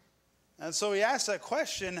 And so he asked that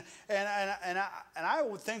question, and I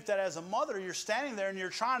would think that as a mother, you're standing there and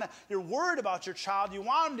you're worried about your child. You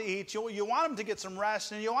want him to eat, you want him to get some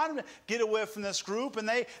rest, and you want him to get away from this group. And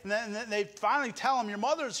they finally tell him, your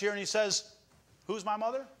mother's here, and he says, who's my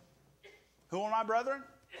mother? Who are my brethren?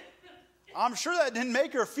 I'm sure that didn't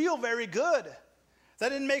make her feel very good. That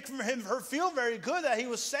didn't make her feel very good that he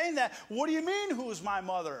was saying that. What do you mean, who's my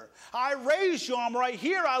mother? I raised you. I'm right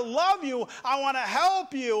here. I love you. I want to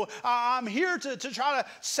help you. I'm here to try to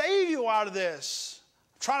save you out of this.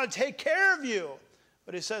 I'm trying to take care of you.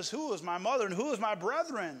 But he says, who is my mother and who is my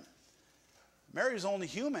brethren? Mary's only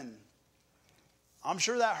human. I'm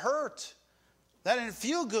sure that hurt. That didn't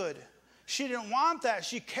feel good. She didn't want that.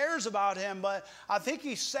 She cares about him. But I think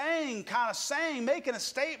he's making a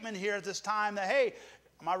statement here at this time that, hey,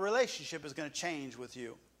 my relationship is going to change with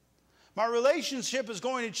you. My relationship is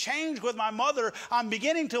going to change with my mother. I'm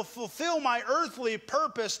beginning to fulfill my earthly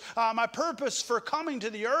purpose, my purpose for coming to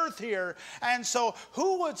the earth here. And so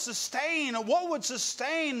what would sustain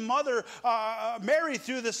Mother Mary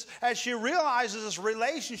through this as she realizes this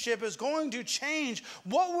relationship is going to change?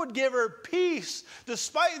 What would give her peace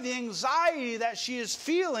despite the anxiety that she is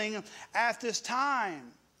feeling at this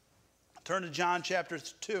time? Turn to John chapter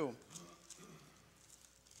 2.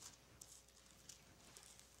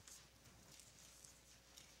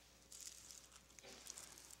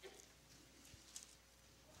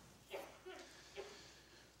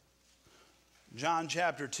 John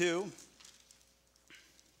chapter 2,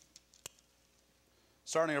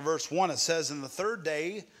 starting at verse 1, it says, "In the third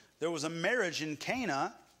day there was a marriage in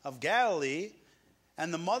Cana of Galilee,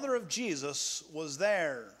 and the mother of Jesus was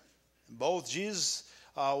there. And both Jesus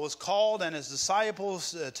was called and his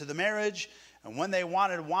disciples to the marriage. And when they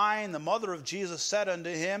wanted wine, the mother of Jesus said unto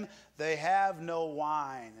him, they have no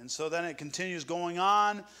wine." And so then it continues going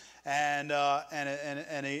on. And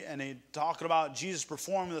he talking about Jesus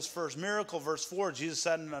performing this first miracle. Verse 4, Jesus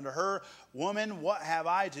said unto her, "Woman, what have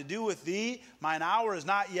I to do with thee? Mine hour is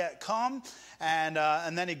not yet come."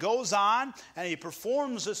 And then he goes on and he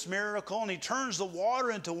performs this miracle and he turns the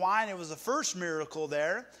water into wine. It was the first miracle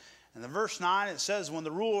there. And in verse 9 it says, "When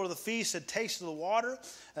the ruler of the feast had tasted the water,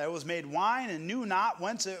 it was made wine, and knew not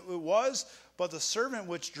whence it was, but the servant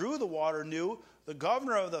which drew the water knew. The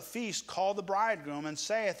governor of the feast called the bridegroom, and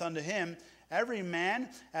saith unto him, Every man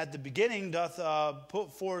at the beginning doth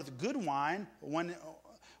put forth good wine, when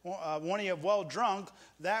he have well drunk,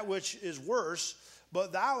 that which is worse.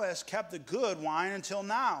 But thou hast kept the good wine until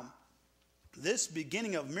now." This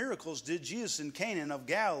beginning of miracles did Jesus in Cana of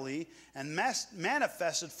Galilee, and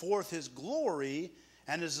manifested forth his glory,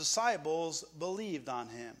 and his disciples believed on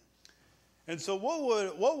him. And so what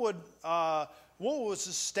would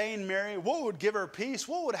sustain Mary? What would give her peace?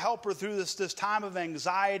 What would help her through this time of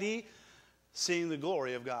anxiety? Seeing the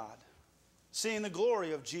glory of God. Seeing the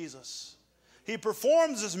glory of Jesus. He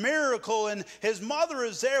performs this miracle, and his mother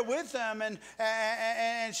is there with him,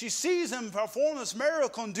 and she sees him perform this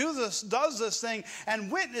miracle and does this thing,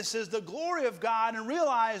 and witnesses the glory of God, and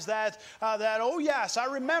realizes that oh yes, I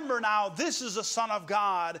remember now, this is the Son of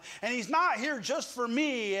God, and he's not here just for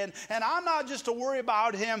me, and I'm not just to worry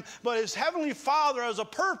about him, but his Heavenly Father has a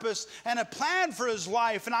purpose and a plan for his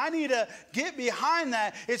life, and I need to get behind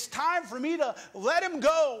that. It's time for me to let him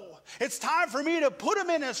go. It's time for me to put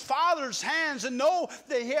him in his Father's hands and know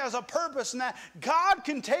that he has a purpose and that God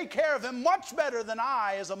can take care of him much better than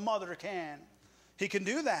I as a mother can. He can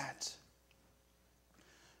do that.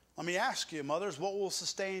 Let me ask you, mothers, what will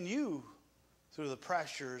sustain you through the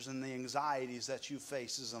pressures and the anxieties that you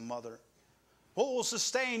face as a mother? What will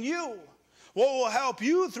sustain you? What will help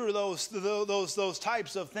you through those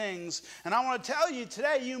types of things? And I want to tell you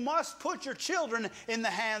today, you must put your children in the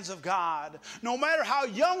hands of God. No matter how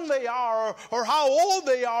young they are or how old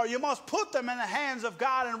they are, you must put them in the hands of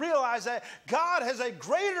God and realize that God has a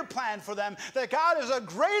greater plan for them, that God has a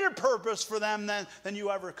greater purpose for them than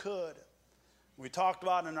you ever could. We talked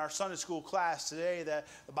about in our Sunday school class today that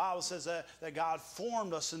the Bible says that God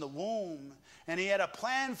formed us in the womb. And he had a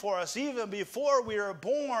plan for us even before we were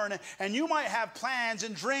born. And you might have plans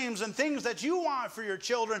and dreams and things that you want for your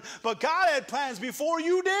children. But God had plans before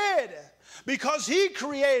you did. Because he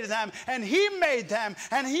created them and he made them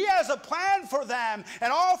and he has a plan for them.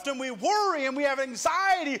 And often we worry and we have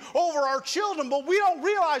anxiety over our children, but we don't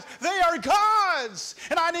realize they are God's.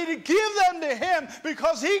 And I need to give them to him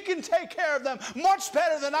because he can take care of them much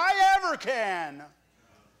better than I ever can.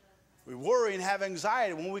 We worry and have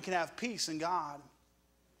anxiety when we can have peace in God.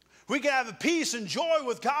 We can have peace and joy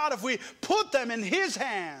with God if we put them in his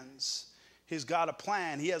hands. He's got a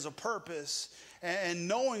plan. He has a purpose. And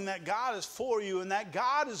knowing that God is for you and that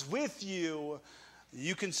God is with you,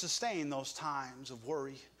 You can sustain those times of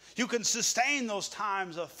worry. You can sustain those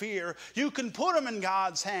times of fear. You can put them in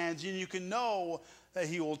God's hands, and you can know that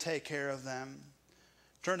He will take care of them.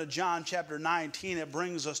 Turn to John chapter 19. It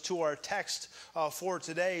brings us to our text for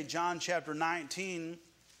today. John chapter 19.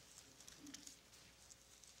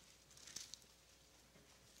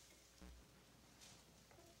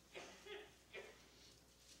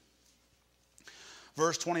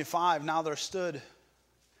 Verse 25, now there stood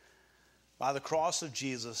by the cross of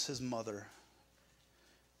Jesus his mother,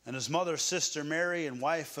 and his mother's sister Mary, and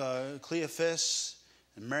wife Cleophas,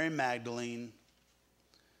 and Mary Magdalene.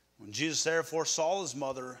 When Jesus therefore saw his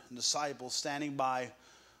mother and disciples standing by,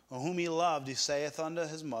 whom he loved, he saith unto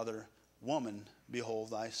his mother, Woman, behold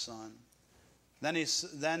thy son.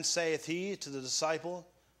 Then saith he to the disciple,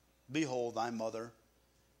 Behold thy mother.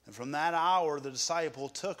 And from that hour the disciple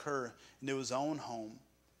took her into his own home.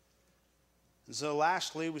 And so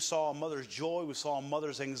lastly, we saw a mother's joy, we saw a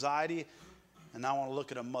mother's anxiety, and now I want to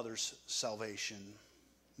look at a mother's salvation.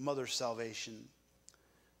 Mother's salvation.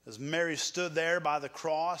 As Mary stood there by the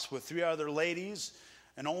cross with three other ladies,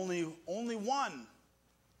 and only one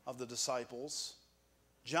of the disciples,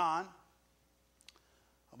 John,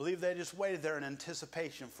 I believe they just waited there in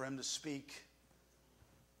anticipation for him to speak,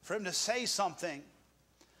 for him to say something.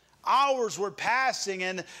 Hours were passing,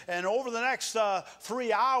 and over the next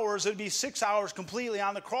 3 hours, it would be 6 hours completely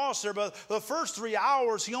on the cross there. But the first 3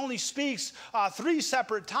 hours, he only speaks 3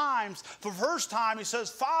 separate times. The first time, he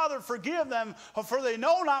says, Father, forgive them, for they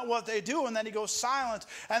know not what they do. And then he goes silent.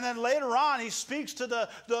 And then later on, he speaks to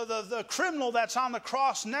the criminal that's on the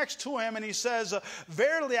cross next to him, and he says,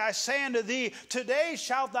 Verily I say unto thee, today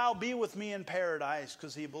shalt thou be with me in paradise,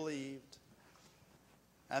 because he believed.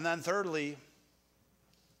 And then thirdly,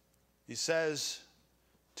 he says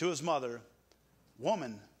to his mother,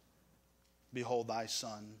 Woman, behold thy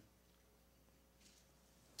son.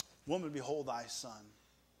 Woman, behold thy son.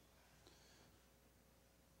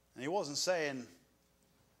 And he wasn't saying,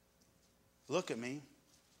 look at me.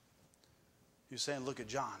 He was saying, look at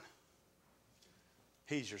John.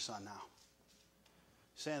 He's your son now.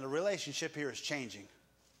 He's saying the relationship here is changing.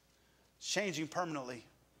 It's changing permanently.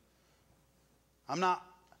 I'm not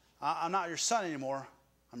your son anymore.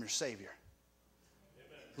 I'm your Savior.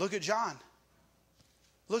 Amen. Look at John.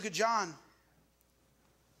 Look at John.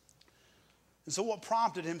 And so what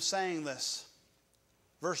prompted him saying this?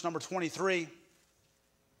 Verse number 23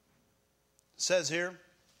 says here,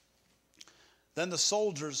 Then the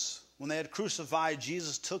soldiers, when they had crucified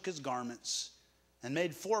Jesus, took his garments and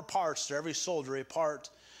made 4 parts, to every soldier a part,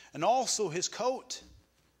 and also his coat.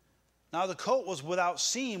 Now the coat was without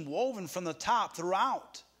seam, woven from the top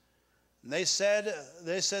throughout. And they said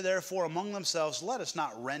therefore among themselves, Let us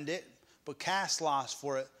not rend it, but cast lots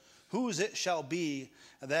for it, whose it shall be,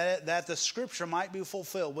 that the scripture might be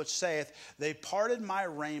fulfilled, which saith, They parted my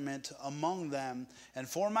raiment among them, and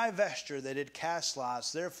for my vesture they did cast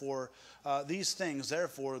lots. Therefore, these things,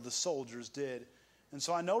 therefore, the soldiers did. And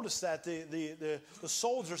so I noticed that the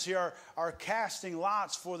soldiers here are casting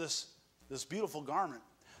lots for this beautiful garment.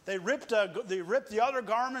 They ripped the other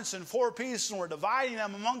garments in 4 pieces and were dividing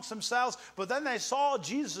them amongst themselves. But then they saw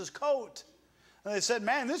Jesus' coat. And they said,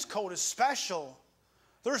 man, this coat is special.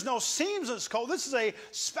 There's no seams in this coat. This is a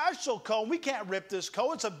special coat. We can't rip this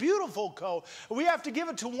coat. It's a beautiful coat. We have to give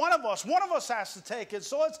it to one of us. One of us has to take it.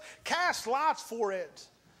 So let's cast lots for it.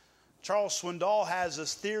 Charles Swindoll has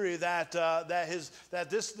this theory that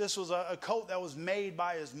this was a coat that was made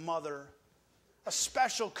by his mother. A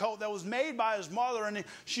special coat that was made by his mother, and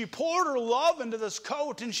she poured her love into this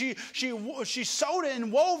coat, and she sewed it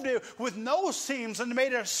and wove it with no seams and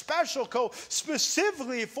made it a special coat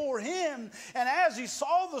specifically for him. And as he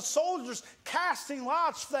saw the soldiers casting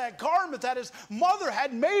lots for that garment that his mother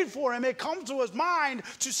had made for him, it comes to his mind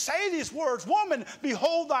to say these words, Woman,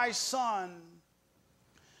 behold thy son.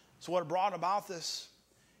 So what brought about this?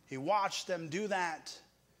 He watched them do that.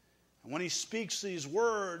 And when he speaks these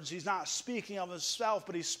words, he's not speaking of himself,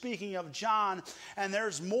 but he's speaking of John. And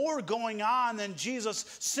there's more going on than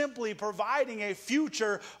Jesus simply providing a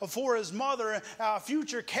future for his mother, a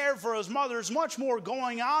future care for his mother. There's much more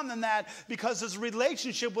going on than that, because his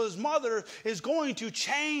relationship with his mother is going to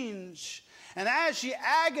change. And as she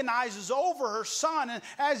agonizes over her son, and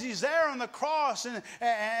as he's there on the cross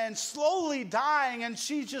and slowly dying, and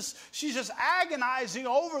she's just agonizing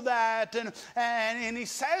over that, and he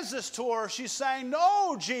says this to her, she's saying,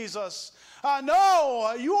 No, Jesus,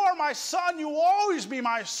 no, you are my son, you will always be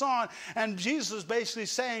my son. And Jesus is basically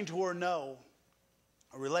saying to her, no,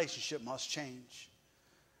 a relationship must change.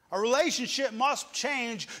 Our relationship must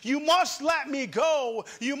change. You must let me go.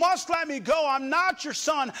 You must let me go. I'm not your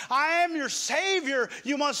son. I am your Savior.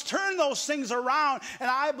 You must turn those things around. And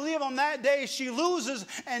I believe on that day she loses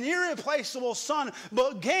an irreplaceable son,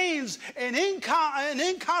 but gains an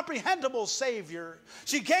incomprehensible Savior.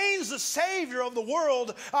 She gains the Savior of the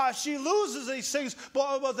world. She loses these things,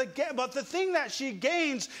 but the thing that she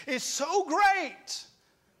gains is so great.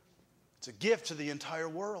 It's a gift to the entire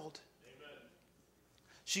world.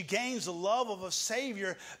 She gains the love of a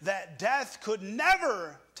Savior that death could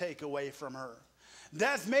never take away from her.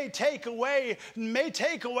 Death may take away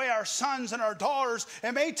our sons and our daughters.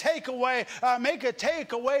 It may take away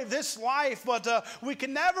this life, but we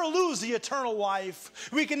can never lose the eternal life.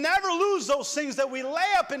 We can never lose those things that we lay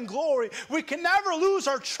up in glory. We can never lose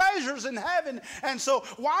our treasures in heaven. And so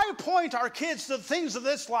why point our kids to the things of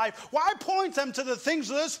this life? Why point them to the things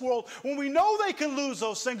of this world when we know they can lose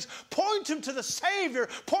those things? Point them to the Savior.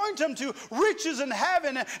 Point them to riches in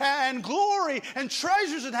heaven and glory and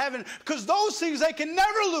treasures in heaven, because those things they can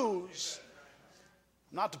never lose.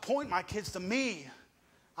 Not to point my kids to me.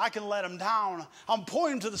 I can let them down. I'm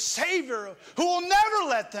pointing to the Savior who will never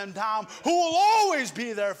let them down, who will always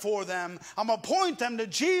be there for them. I'm going to point them to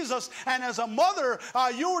Jesus, and as a mother,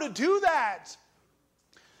 you were to do that.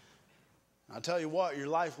 I'll tell you what, your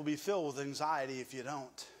life will be filled with anxiety if you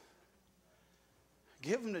don't.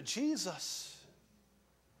 Give them to Jesus.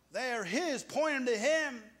 They are His. Point them to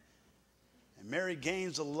Him. And Mary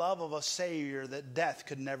gains the love of a Savior that death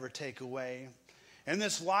could never take away. In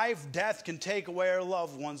this life, death can take away our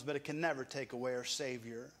loved ones, but it can never take away our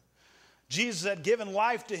Savior. Jesus had given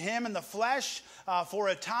life to him in the flesh for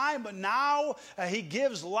a time, but now He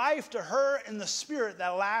gives life to her in the Spirit that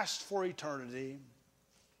lasts for eternity.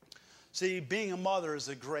 See, being a mother is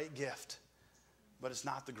a great gift, but it's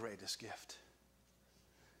not the greatest gift.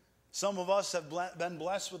 Some of us have been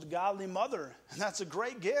blessed with a godly mother, and that's a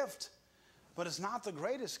great gift. But it's not the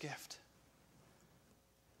greatest gift.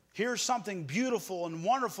 Here's something beautiful and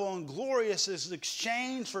wonderful and glorious is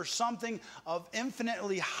exchanged for something of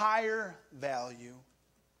infinitely higher value.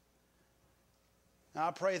 Now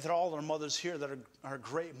I pray that all our mothers here that are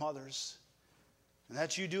great mothers, and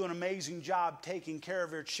that you do an amazing job taking care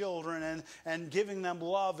of your children and giving them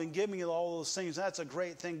love and giving all those things. That's a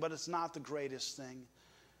great thing, but it's not the greatest thing.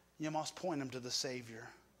 You must point them to the Savior.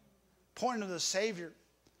 Point them to the Savior.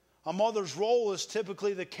 A mother's role is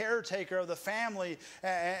typically the caretaker of the family,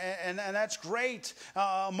 and that's great.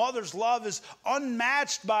 A mother's love is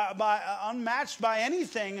unmatched by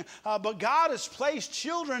anything, but God has placed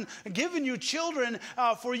children, given you children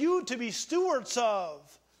for you to be stewards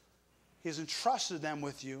of. He has entrusted them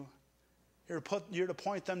with you. You're to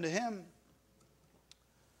point them to Him.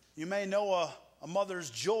 You may know a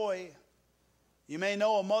mother's joy. You may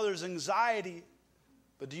know a mother's anxiety,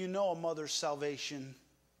 but do you know a mother's salvation?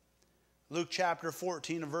 Luke chapter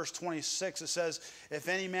 14 and verse 26, it says, "If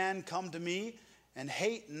any man come to me and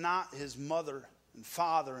hate not his mother and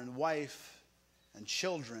father and wife and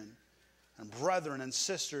children and brethren and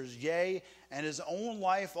sisters, yea, and his own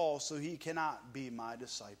life also, he cannot be my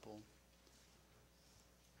disciple."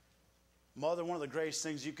 Mother, one of the greatest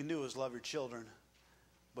things you can do is love your children,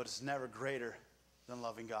 but it's never greater than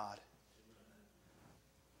loving God.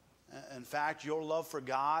 In fact, your love for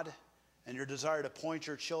God and your desire to point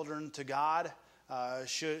your children to God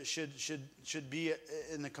should be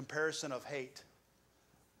in the comparison of hate.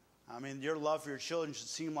 I mean, your love for your children should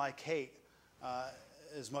seem like hate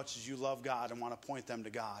as much as you love God and want to point them to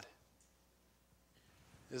God.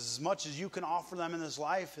 As much as you can offer them in this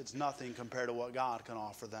life, it's nothing compared to what God can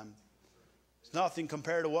offer them. It's nothing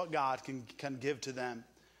compared to what God can give to them.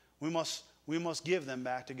 We must give them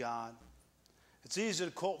back to God. It's easy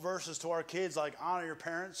to quote verses to our kids like honor your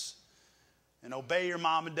parents and obey your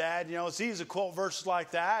mom and dad. You know, it's easy to quote verses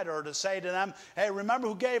like that, or to say to them, hey, remember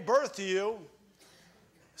who gave birth to you.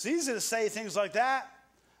 It's easy to say things like that,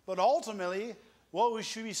 but ultimately, what you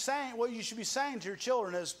should be saying to your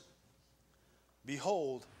children is,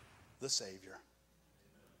 behold the Savior.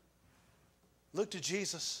 Look to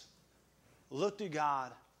Jesus. Look to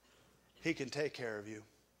God. He can take care of you.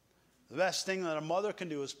 The best thing that a mother can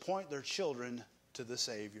do is point their children to the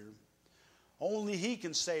Savior. Only He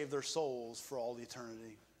can save their souls for all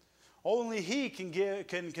eternity. Only He can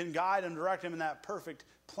guide and direct them in that perfect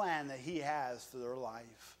plan that He has for their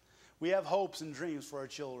life. We have hopes and dreams for our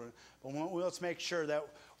children, but let's make sure that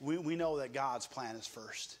we know that God's plan is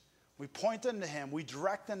first. We point them to Him. We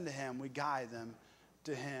direct them to Him. We guide them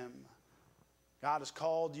to Him. God has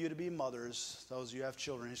called you to be mothers. Those of you who have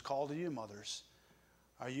children, He's called you mothers.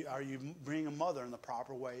 Are you being a mother in the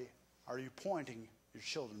proper way? Are you pointing your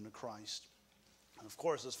children to Christ? And of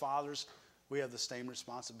course, as fathers, we have the same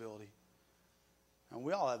responsibility. And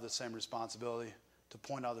we all have the same responsibility to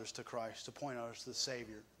point others to Christ, to point others to the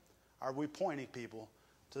Savior. Are we pointing people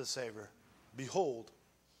to the Savior? Behold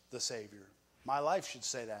the Savior. My life should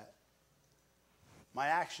say that. My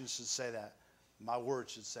actions should say that. My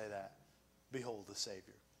words should say that. Behold the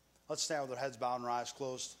Savior. Let's stand with our heads bowed and our eyes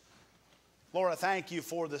closed. Lord, I thank you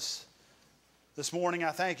for this morning.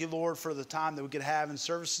 I thank you, Lord, for the time that we could have in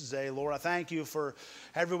services today. Lord, I thank you for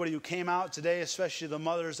everybody who came out today, especially the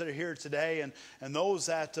mothers that are here today and those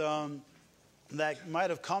that might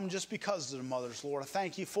have come just because of their mothers. Lord, I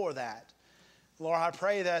thank you for that. Lord, I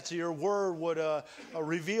pray that your word would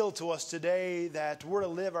reveal to us today that we're to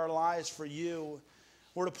live our lives for you.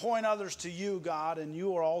 We're to point others to you, God, and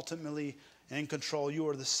you are ultimately in control. You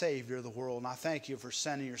are the Savior of the world, and I thank you for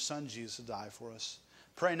sending your Son, Jesus, to die for us.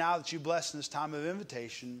 Pray now that you bless in this time of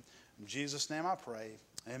invitation. In Jesus' name I pray.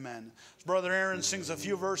 Amen. As Brother Aaron sings a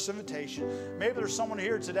few verses of invitation, maybe there's someone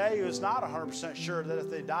here today who is not 100% sure that if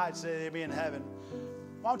they died today, they'd be in heaven.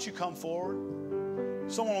 Why don't you come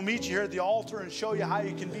forward? Someone will meet you here at the altar and show you how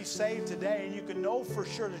you can be saved today, and you can know for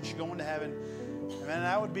sure that you're going to heaven. And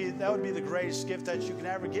that would be the greatest gift that you can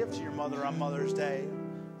ever give to your mother on Mother's Day.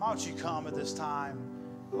 Why don't you come at this time?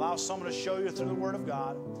 Allow someone to show you through the Word of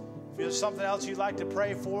God. If there's something else you'd like to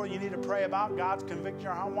pray for, you need to pray about, God's convicting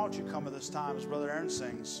your heart, why don't you come at this time as Brother Aaron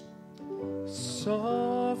sings?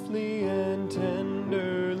 Softly and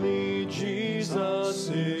tenderly Jesus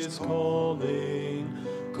is calling,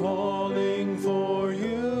 calling for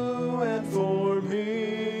you and for me.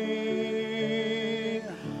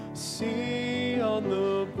 See on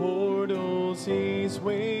the portals he's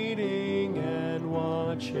waiting and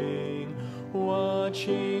watching,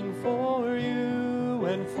 watching for you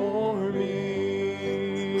and for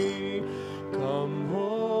me. Come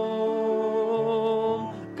home,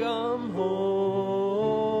 come home.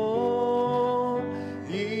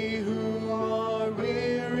 Ye who are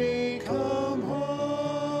weary, come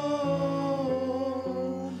home.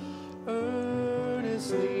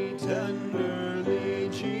 Earnestly, tenderly,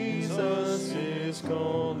 Jesus is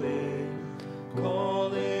calling,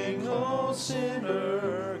 calling, oh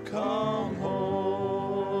sinner, come home.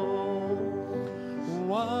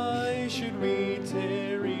 Why should we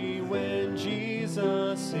tarry when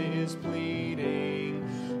Jesus is pleading,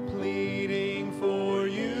 pleading for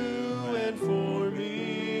you and for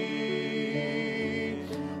me?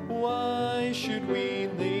 Why should we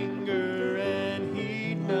linger and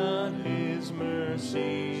heed not his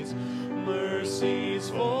mercies, mercies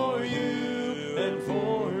for you and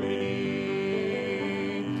for me?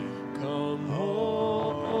 Come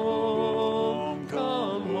home,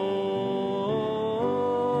 come home.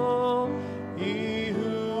 Ye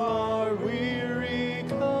who are weary,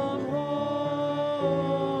 come home.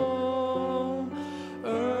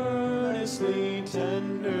 Earnestly,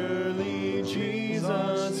 tenderly,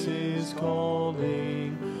 Jesus is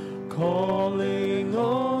calling, calling,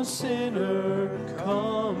 oh sinner,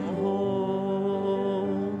 come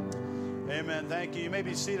home. Amen. Thank you. You may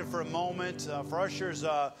be seated for a moment. For ushers,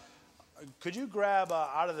 could you grab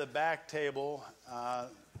out of the back table?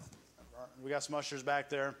 We got some ushers back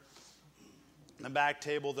there. In the back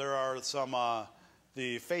table, there are some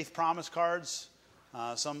the faith promise cards.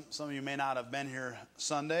 Some of you may not have been here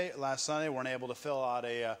last Sunday, weren't able to fill out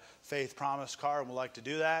a faith promise card. We'd like to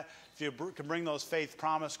do that. If you can bring those faith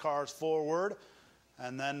promise cards forward,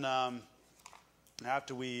 and then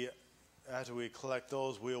after we collect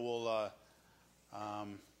those, we will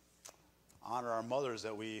honor our mothers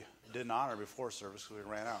that we didn't honor before service because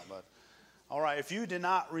we ran out. But all right, if you did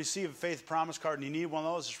not receive a faith promise card and you need one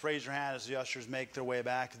of those, just raise your hand as the ushers make their way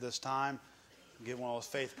back at this time. Give one of those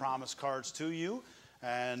faith promise cards to you.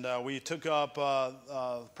 And we took up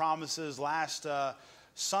promises last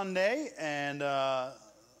Sunday, and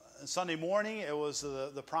Sunday morning it was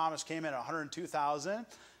the promise came in at 102,000.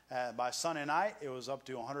 By Sunday night it was up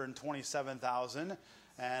to 127,000.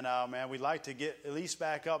 And man, we'd like to get at least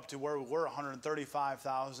back up to where we were,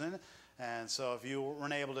 135,000. And so if you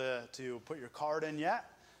weren't able to put your card in yet,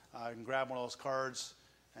 you can grab one of those cards.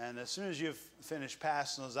 And as soon as you've finished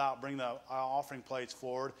passing those out, bring the offering plates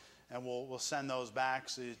forward, and we'll send those back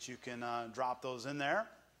so that you can drop those in there.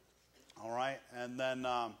 All right, and then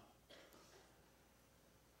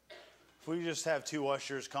if we just have two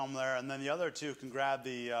ushers come there, and then the other two can grab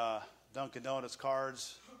the Dunkin' Donuts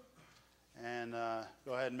cards and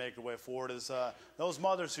go ahead and make your way forward. As those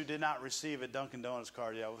mothers who did not receive a Dunkin' Donuts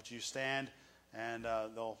card yet, would you stand, and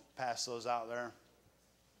they'll pass those out there.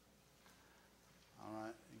 All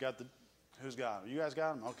right, who's got them? You guys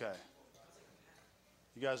got them? Okay.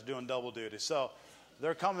 You guys are doing double duty. So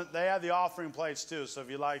they're coming. They have the offering plates too. So if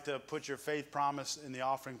you'd like to put your faith promise in the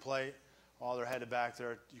offering plate while they're headed back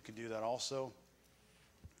there, you can do that also.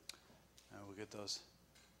 And we'll get those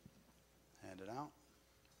handed out.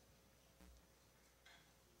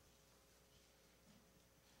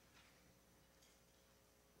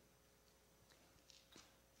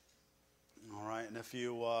 All right, and if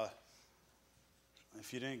you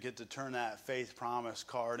didn't get to turn that faith promise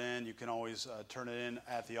card in, you can always turn it in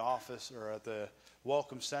at the office or at the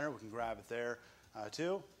Welcome Center. We can grab it there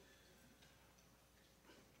too.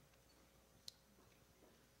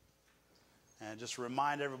 And just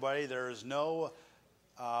remind everybody, there is no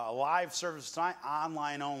live service tonight,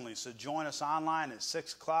 online only. So join us online at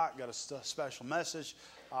 6 o'clock. Got a special message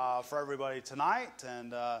for everybody tonight.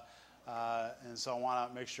 And so I want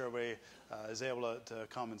to make sure everybody is able to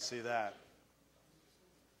come and see that.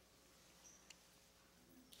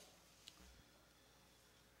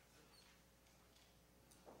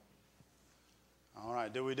 All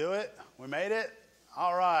right, did we do it? We made it?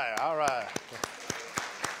 All right, all right.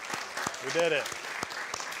 We did it.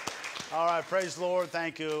 All right, praise the Lord.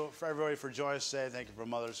 Thank you for everybody for joining us today. Thank you for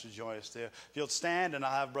mothers who join us too. If you'll stand, and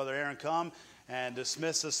I'll have Brother Aaron come and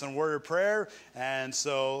dismiss us in a word of prayer. And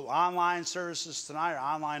so online services tonight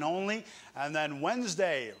are online only. And then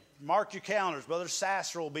Wednesday, mark your calendars. Brother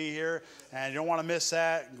Sasser will be here, and you don't want to miss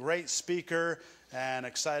that. Great speaker, and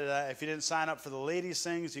excited. If you didn't sign up for the ladies'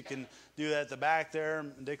 things, you can do that at the back there.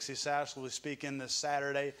 Dixie Sasser will be speaking this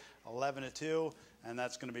Saturday, 11 to 2, and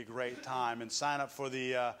that's going to be a great time. And sign up for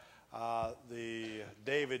the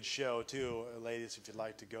David show too, ladies, if you'd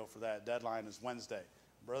like to go for that. Deadline is Wednesday.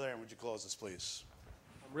 Brother Aaron, would you close this, please?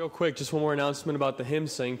 Real quick, just one more announcement about the hymn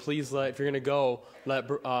sing. Please, if you're going to go, let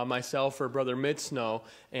myself or Brother Mitz know.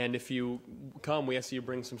 And if you come, we ask that you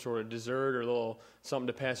bring some sort of dessert or a little something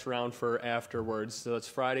to pass around for afterwards. So it's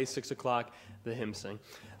Friday, 6 o'clock, the hymn sing.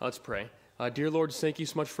 Let's pray. Dear Lord, just thank you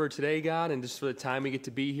so much for today, God, and just for the time we get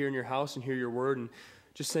to be here in your house and hear your word. And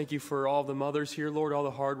just thank you for all the mothers here, Lord, all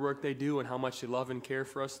the hard work they do and how much they love and care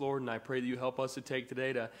for us, Lord. And I pray that you help us to take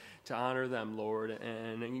today to honor them, Lord,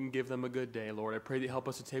 and you can give them a good day, Lord. I pray that you help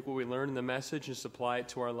us to take what we learn in the message and just apply it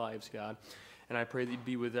to our lives, God. And I pray that you'd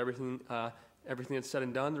be with everything that's said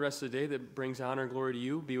and done the rest of the day that brings honor and glory to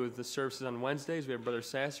you. Be with the services on Wednesdays. We have Brother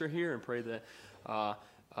Sasser here, and pray that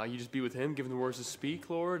you just be with him, give him the words to speak,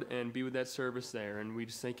 Lord, and be with that service there. And we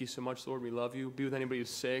just thank you so much, Lord. We love you. Be with anybody who's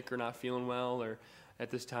sick or not feeling well or at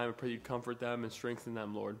this time. I pray you'd comfort them and strengthen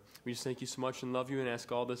them, Lord. We just thank you so much and love you and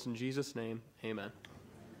ask all this in Jesus' name. Amen.